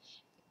fight.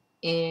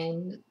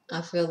 And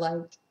I feel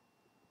like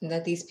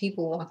that these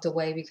people walked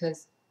away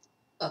because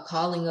a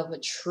calling of a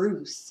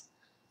truce,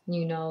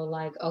 you know,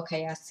 like,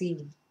 okay, I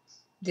see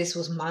this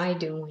was my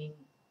doing.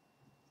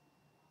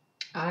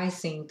 I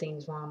seen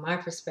things wrong. My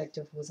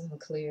perspective was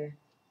unclear.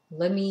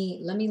 Let me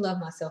love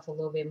myself a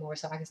little bit more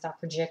so I can stop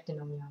projecting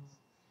on y'all.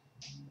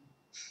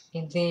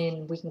 And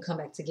then we can come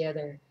back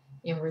together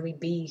and really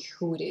be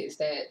who it is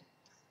that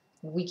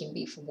we can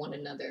be for one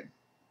another.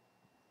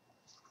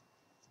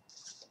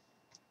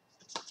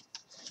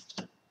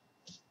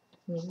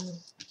 Mm-hmm.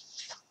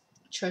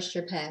 Trust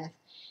your path.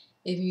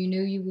 If you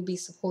knew you would be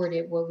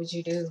supported, what would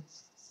you do?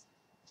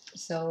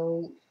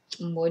 So,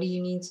 what do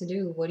you need to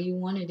do? What do you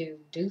want to do?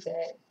 Do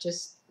that.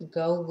 Just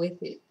go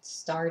with it.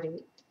 Start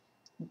it.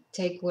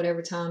 Take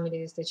whatever time it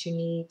is that you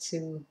need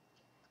to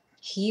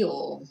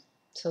heal,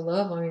 to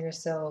love on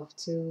yourself,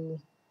 to,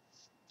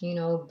 you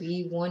know,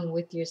 be one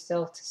with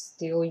yourself, to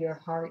still your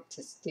heart,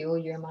 to still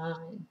your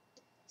mind,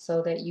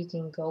 so that you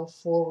can go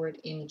forward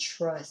in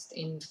trust,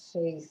 in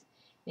faith,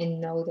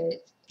 and know that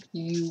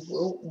you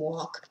will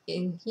walk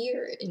in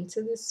here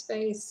into this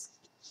space,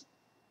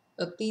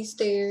 up these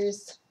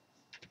stairs,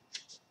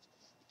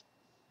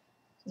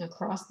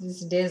 across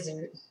this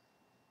desert.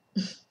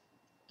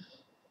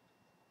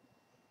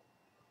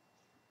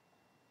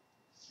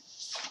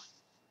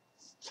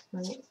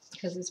 Right?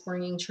 Because it's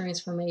bringing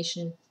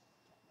transformation.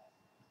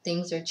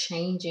 Things are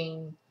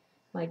changing.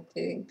 Like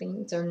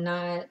things are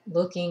not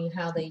looking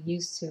how they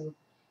used to.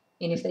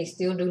 And if they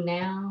still do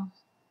now,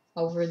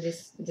 over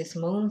this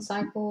moon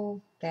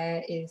cycle,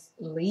 that is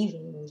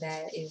leaving.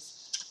 That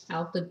is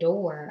out the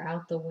door,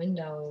 out the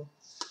window.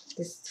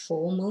 This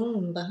full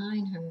moon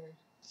behind her.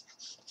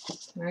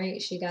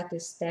 Right? She got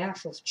this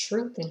staff of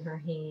truth in her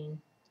hand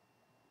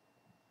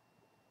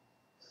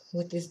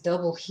with this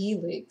double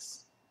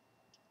helix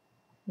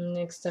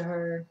next to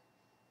her.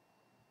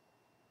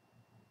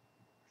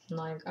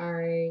 Like, all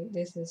right,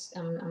 this is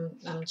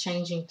I'm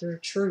changing through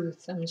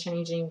truth. I'm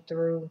changing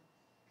through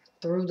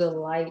the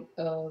light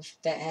of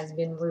that has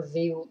been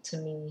revealed to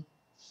me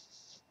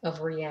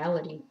of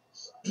reality.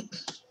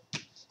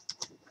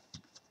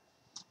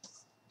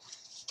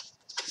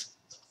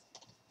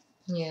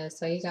 Yeah,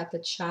 so you got the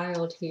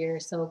child here.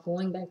 So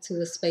going back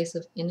to a space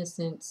of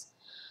innocence,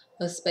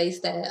 a space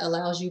that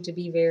allows you to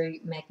be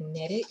very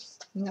magnetic.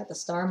 You got the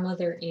star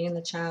mother and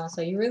the child.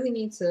 So you really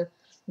need to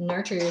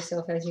nurture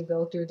yourself as you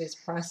go through this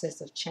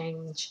process of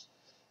change.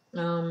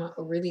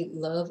 Really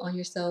love on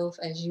yourself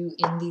as you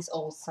end these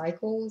old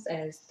cycles,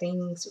 as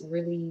things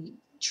really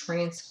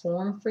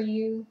transform for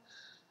you,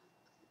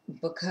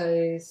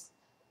 because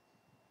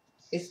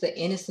it's the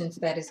innocence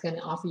that is going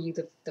to offer you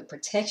the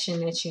protection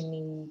that you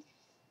need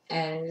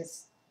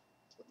as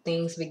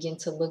things begin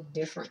to look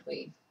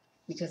differently,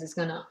 because it's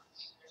going to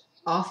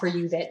offer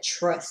you that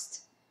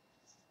trust,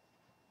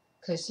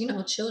 because you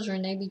know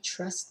children, they be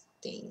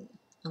trusting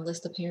unless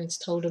the parents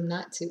told them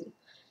not to,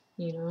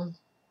 you know.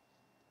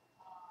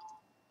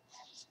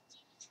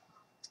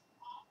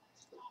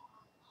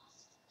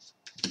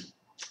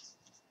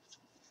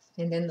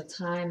 And then the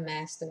time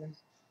master.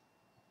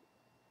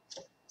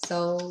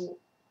 So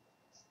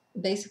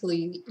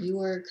basically you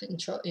are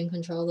in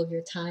control of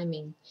your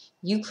timing.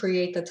 You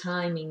create the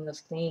timing of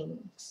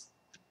things.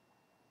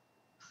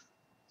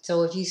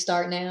 So if you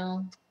start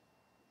now,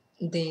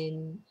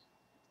 then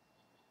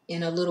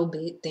in a little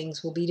bit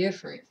things will be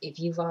different. If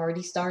you've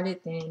already started,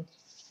 then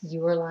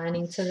you're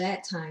aligning to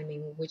that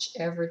timing.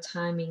 Whichever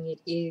timing it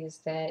is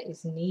that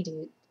is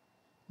needed,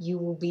 you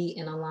will be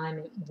in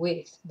alignment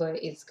with.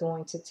 But it's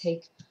going to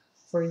take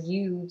for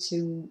you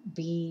to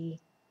be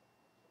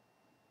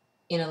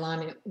in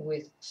alignment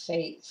with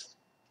faith,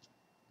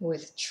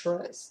 with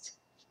trust,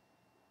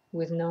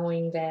 with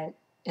knowing that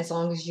as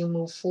long as you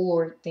move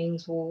forward,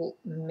 things will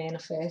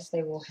manifest,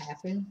 they will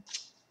happen.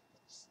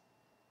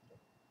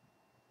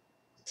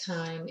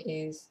 Time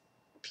is,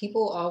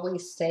 people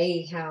always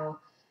say how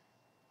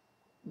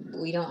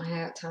we don't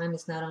have time,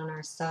 is not on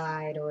our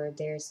side, or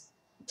there's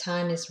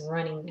time is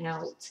running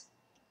out.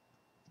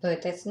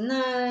 But that's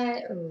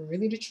not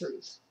really the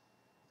truth,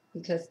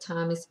 because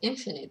time is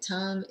infinite.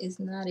 Time is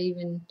not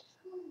even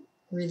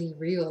really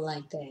real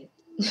like that.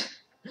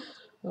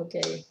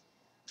 Okay,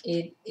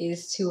 it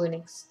is to an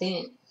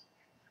extent,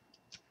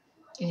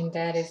 and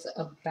that is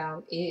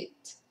about it.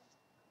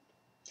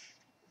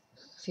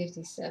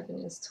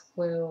 57 is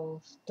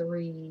 12,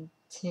 3,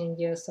 10.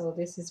 Yeah, so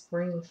this is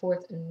bringing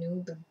forth a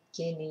new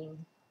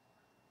beginning.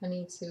 I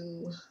need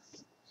to,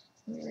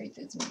 let me read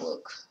this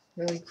book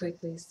really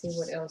quickly, see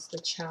what else the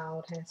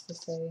child has to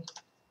say.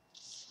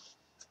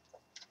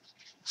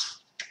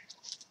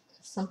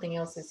 Something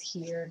else is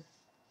here.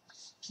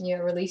 Yeah,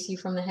 release you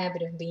from the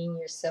habit of being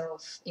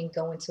yourself and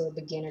go into a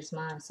beginner's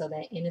mind. So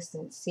that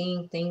innocence,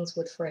 seeing things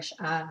with fresh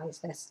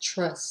eyes, that's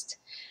trust.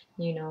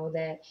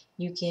 That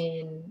you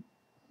can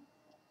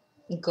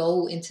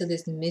go into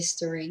this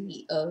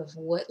mystery of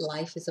what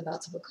life is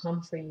about to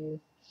become for you.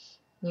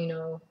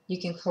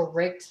 You can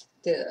correct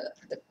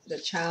the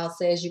child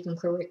says you can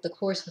correct the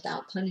course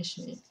without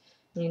punishment.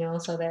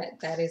 So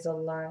that is a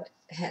lot.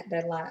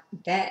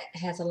 That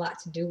has a lot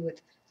to do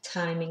with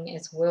timing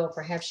as well.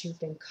 Perhaps you've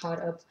been caught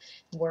up,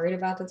 worried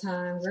about the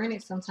time.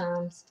 Granted,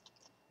 sometimes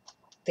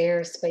there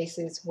are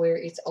spaces where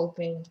it's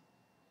open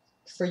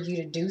for you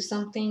to do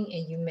something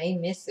and you may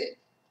miss it.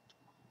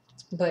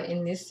 But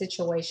in this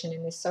situation,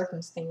 in this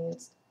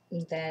circumstance,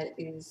 that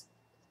is,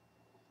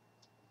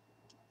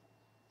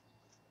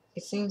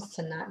 it seems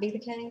to not be the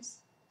case.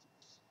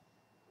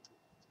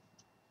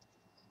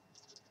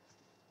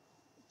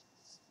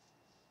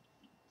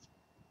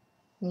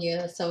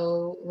 Yeah,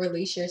 so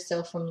release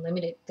yourself from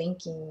limited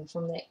thinking,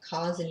 from that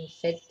cause and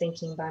effect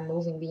thinking by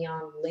moving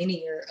beyond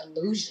linear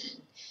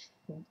illusion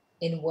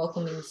and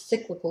welcoming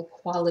cyclical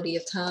quality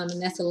of time.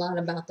 And that's a lot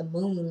about the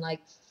moon.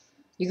 Like,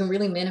 you can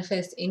really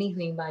manifest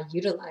anything by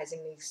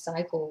utilizing these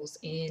cycles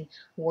and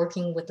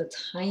working with the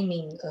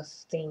timing of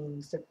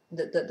things,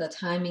 the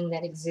timing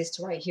that exists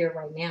right here,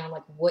 right now.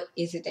 Like, what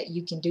is it that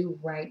you can do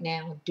right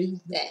now? Do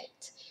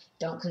that.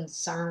 Don't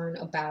concern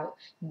about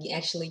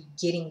actually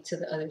getting to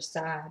the other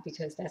side,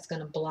 because that's going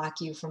to block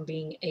you from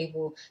being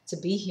able to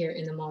be here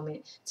in the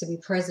moment, to be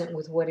present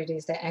with what it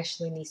is that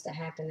actually needs to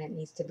happen, that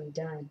needs to be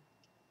done.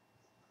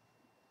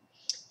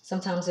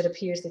 Sometimes it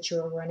appears that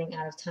you are running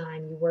out of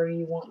time. You worry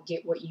you won't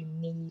get what you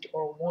need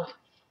or want.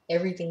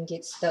 Everything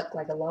gets stuck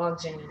like a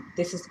logjam.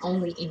 This is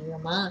only in your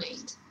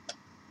mind.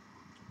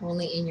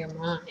 Only in your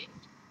mind.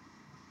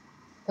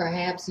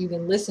 Perhaps you've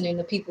been listening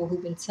to people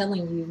who've been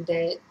telling you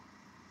that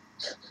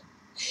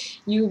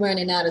you're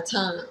running out of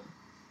time.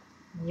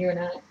 You're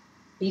not.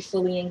 Be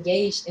fully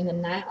engaged in the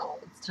now.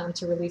 It's time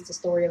to release the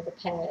story of the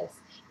past.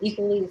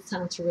 Equally, it's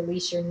time to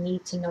release your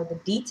need to know the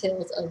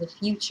details of the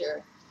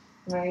future.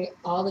 Right?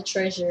 All the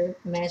treasure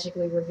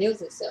magically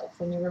reveals itself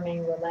when you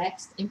remain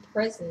relaxed and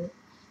present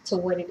to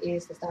what it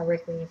is that's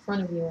directly in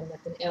front of you and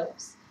nothing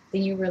else.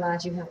 Then you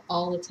realize you have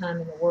all the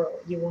time in the world.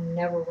 You will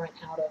never run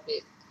out of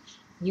it.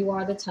 You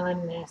are the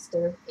time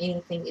master.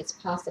 Anything is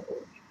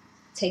possible.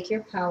 Take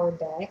your power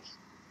back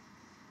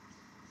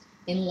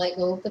and let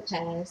go of the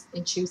past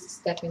and choose to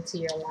step into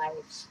your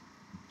life.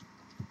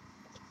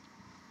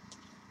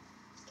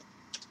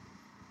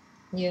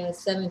 Yeah,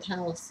 seventh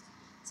house.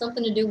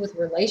 Something to do with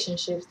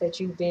relationships that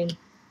you've been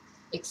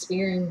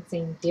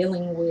experiencing,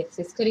 dealing with.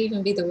 This could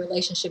even be the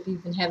relationship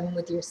you've been having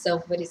with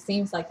yourself, but it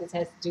seems like this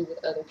has to do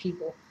with other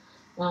people.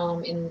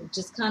 And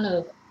just kind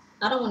of,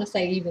 I don't want to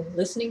say even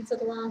listening to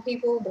the wrong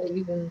people, but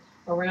you've been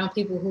around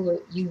people who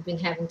you've been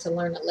having to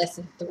learn a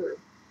lesson through,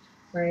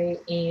 right?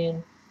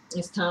 And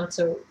it's time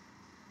to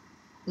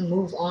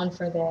move on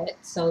for that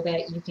so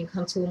that you can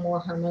come to a more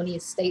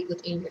harmonious state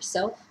within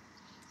yourself.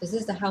 This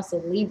is the house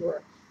of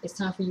Libra. It's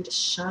time for you to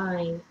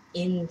shine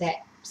in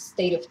that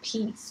state of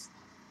peace.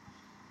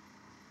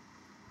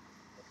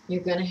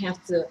 You're going to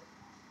have to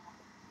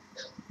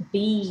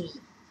be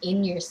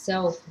in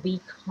yourself,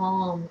 be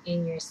calm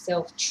in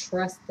yourself,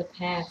 trust the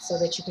path so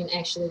that you can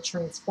actually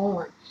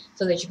transform,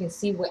 so that you can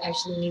see what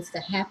actually needs to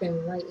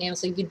happen right now,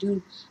 so you can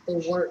do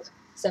the work.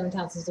 Seventh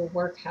house is a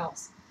work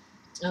house.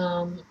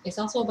 It's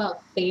also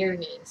about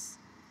fairness,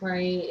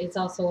 right? It's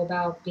also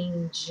about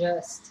being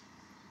just.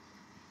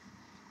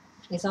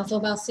 It's also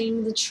about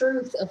seeing the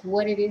truth of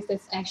what it is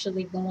that's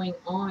actually going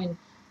on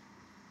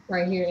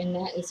right here, and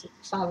that is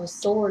Five of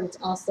Swords.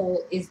 Also,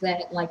 is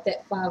that like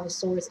that Five of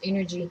Swords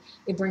energy?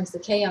 It brings the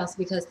chaos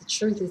because the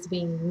truth is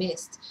being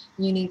missed.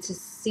 You need to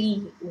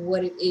see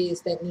what it is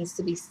that needs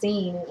to be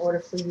seen in order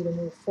for you to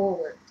move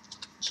forward.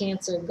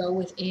 Cancer, go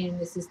within.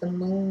 This is the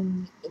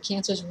moon.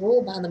 Cancer is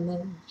ruled by the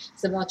moon.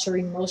 It's about your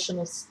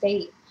emotional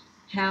state.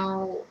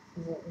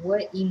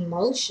 What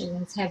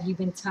emotions have you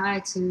been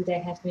tied to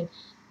that have been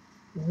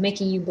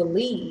making you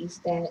believe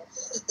that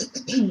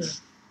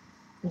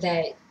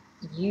that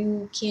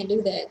you can't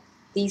do that?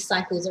 These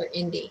cycles are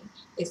ending.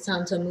 It's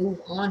time to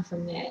move on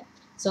from that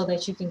so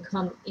that you can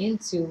come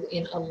into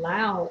and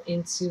allow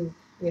into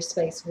your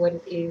space what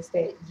it is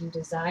that you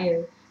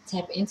desire.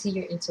 Tap into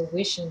your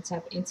intuition,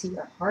 tap into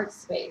your heart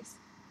space.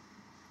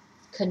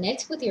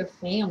 Connect with your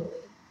family.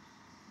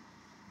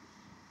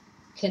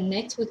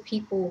 Connect with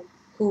people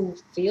who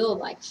feel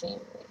like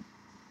family.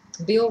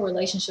 Build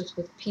relationships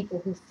with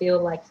people who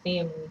feel like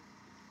family,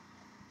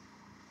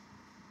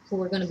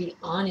 who are going to be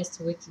honest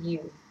with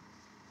you.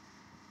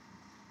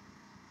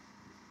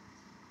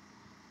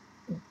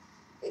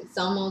 It's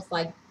almost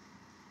like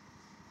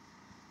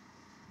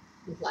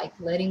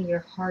letting your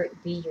heart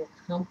be your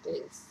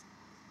compass.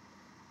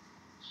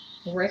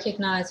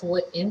 Recognize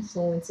what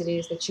influence it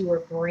is that you are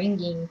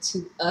bringing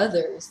to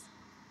others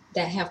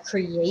that have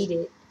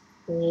created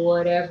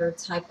whatever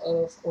type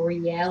of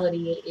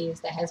reality it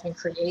is that has been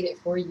created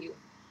for you.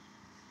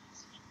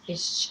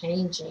 is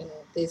changing.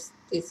 This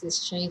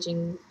is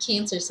changing.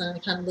 Cancer sign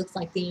kind of looks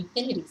like the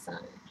infinity sign,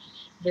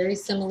 very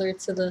similar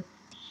to the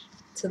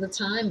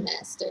time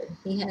master.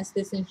 He has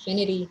this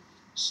infinity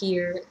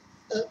here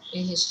up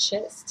in his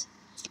chest,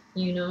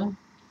 you know,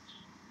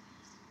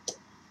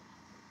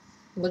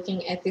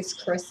 looking at this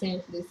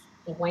crescent, this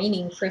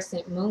waning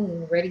crescent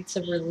moon, ready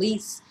to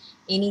release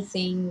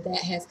anything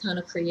that has kind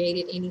of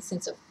created any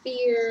sense of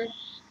fear.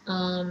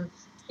 Um,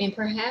 and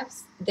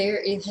perhaps there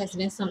it has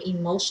been some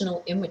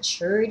emotional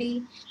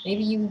immaturity.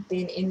 Maybe you've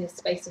been in this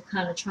space of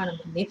kind of trying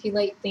to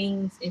manipulate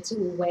things into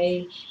a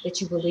way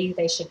that you believe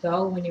they should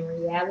go, when in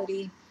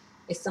reality,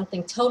 it's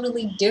something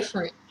totally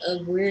different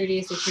of where it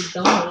is that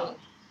you're going,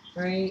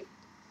 right?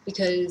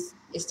 Because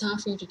it's time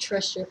for you to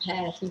trust your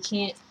path. You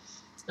can't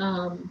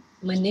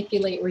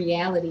manipulate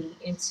reality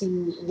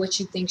into what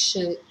you think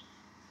should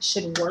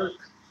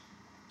work,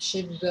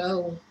 should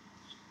go,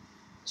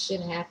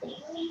 should happen.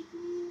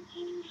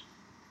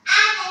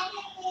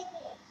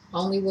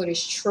 Only what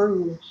is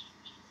true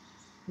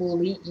will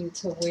lead you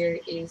to where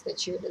it is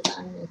that you're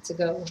desiring to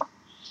go.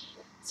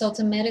 So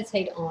to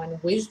meditate on,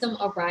 wisdom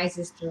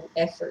arises through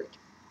effort.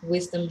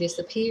 Wisdom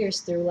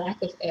disappears through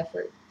lack of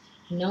effort.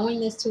 Knowing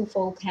this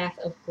twofold path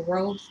of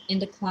growth and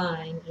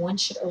decline, one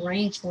should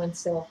arrange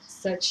oneself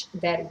such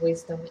that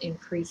wisdom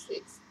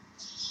increases.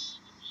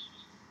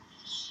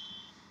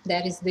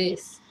 That is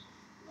this.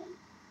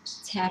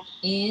 Tap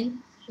in,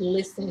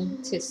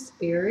 listen to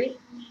spirit,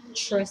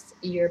 trust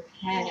your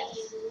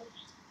path.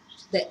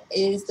 That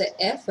is the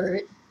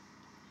effort.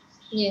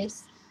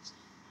 Yes,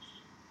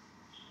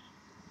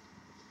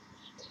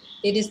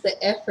 it is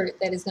the effort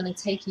that is going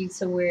to take you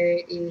to where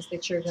it is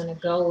that you're going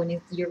to go,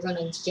 and you're going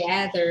to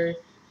gather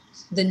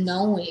the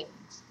knowing,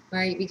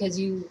 right?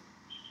 Because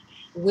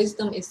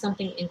wisdom is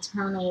something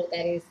internal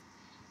that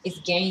is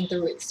gained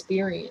through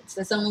experience.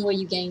 That's the only way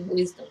you gain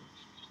wisdom,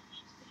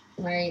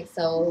 right?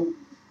 So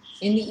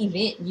in the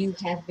event you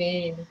have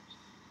been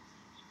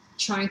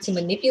trying to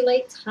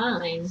manipulate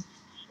time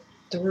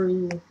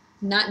through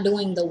not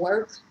doing the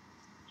work,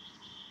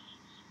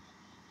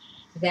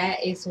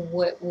 that is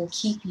what will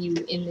keep you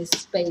in this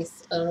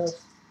space of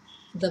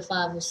the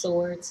Five of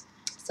Swords.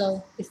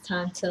 So it's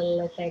time to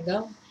let that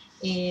go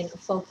and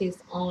focus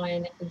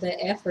on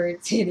the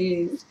efforts it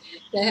is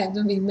that have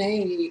to be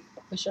made.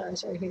 For sure,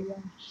 it's right here,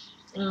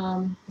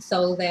 y'all.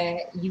 So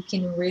that you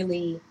can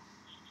really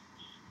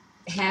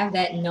have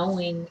that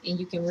knowing, and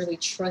you can really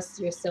trust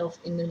yourself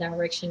in the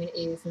direction it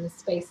is, in the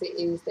space it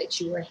is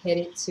that you are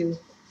headed to.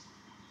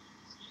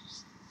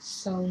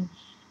 So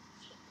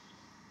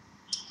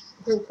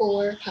group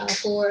 4, power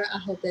 4, I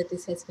hope that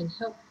this has been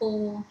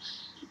helpful.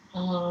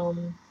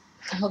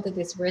 I hope that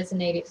this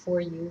resonated for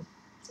you.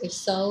 If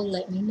so,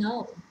 let me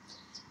know.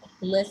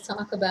 Let's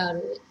talk about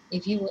it.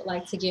 If you would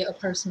like to get a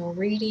personal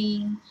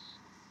reading,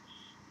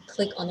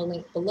 click on the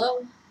link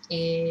below,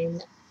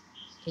 and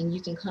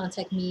you can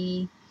contact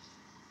me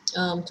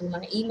through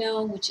my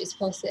email, which is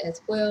posted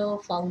as well.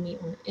 Follow me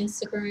on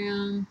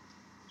Instagram.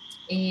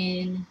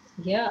 And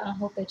yeah, I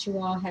hope that you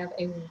all have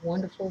a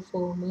wonderful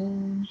full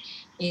moon,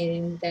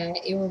 and that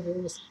it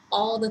reveals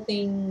all the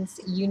things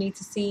you need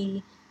to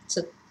see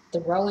to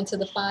throw into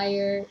the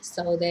fire,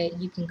 so that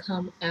you can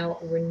come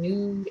out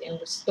renewed and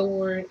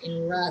restored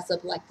and rise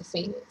up like the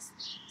phoenix.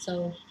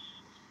 So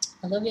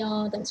I love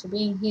y'all. Thanks for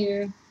being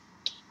here.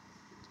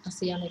 I'll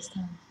see y'all next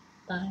time.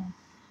 Bye.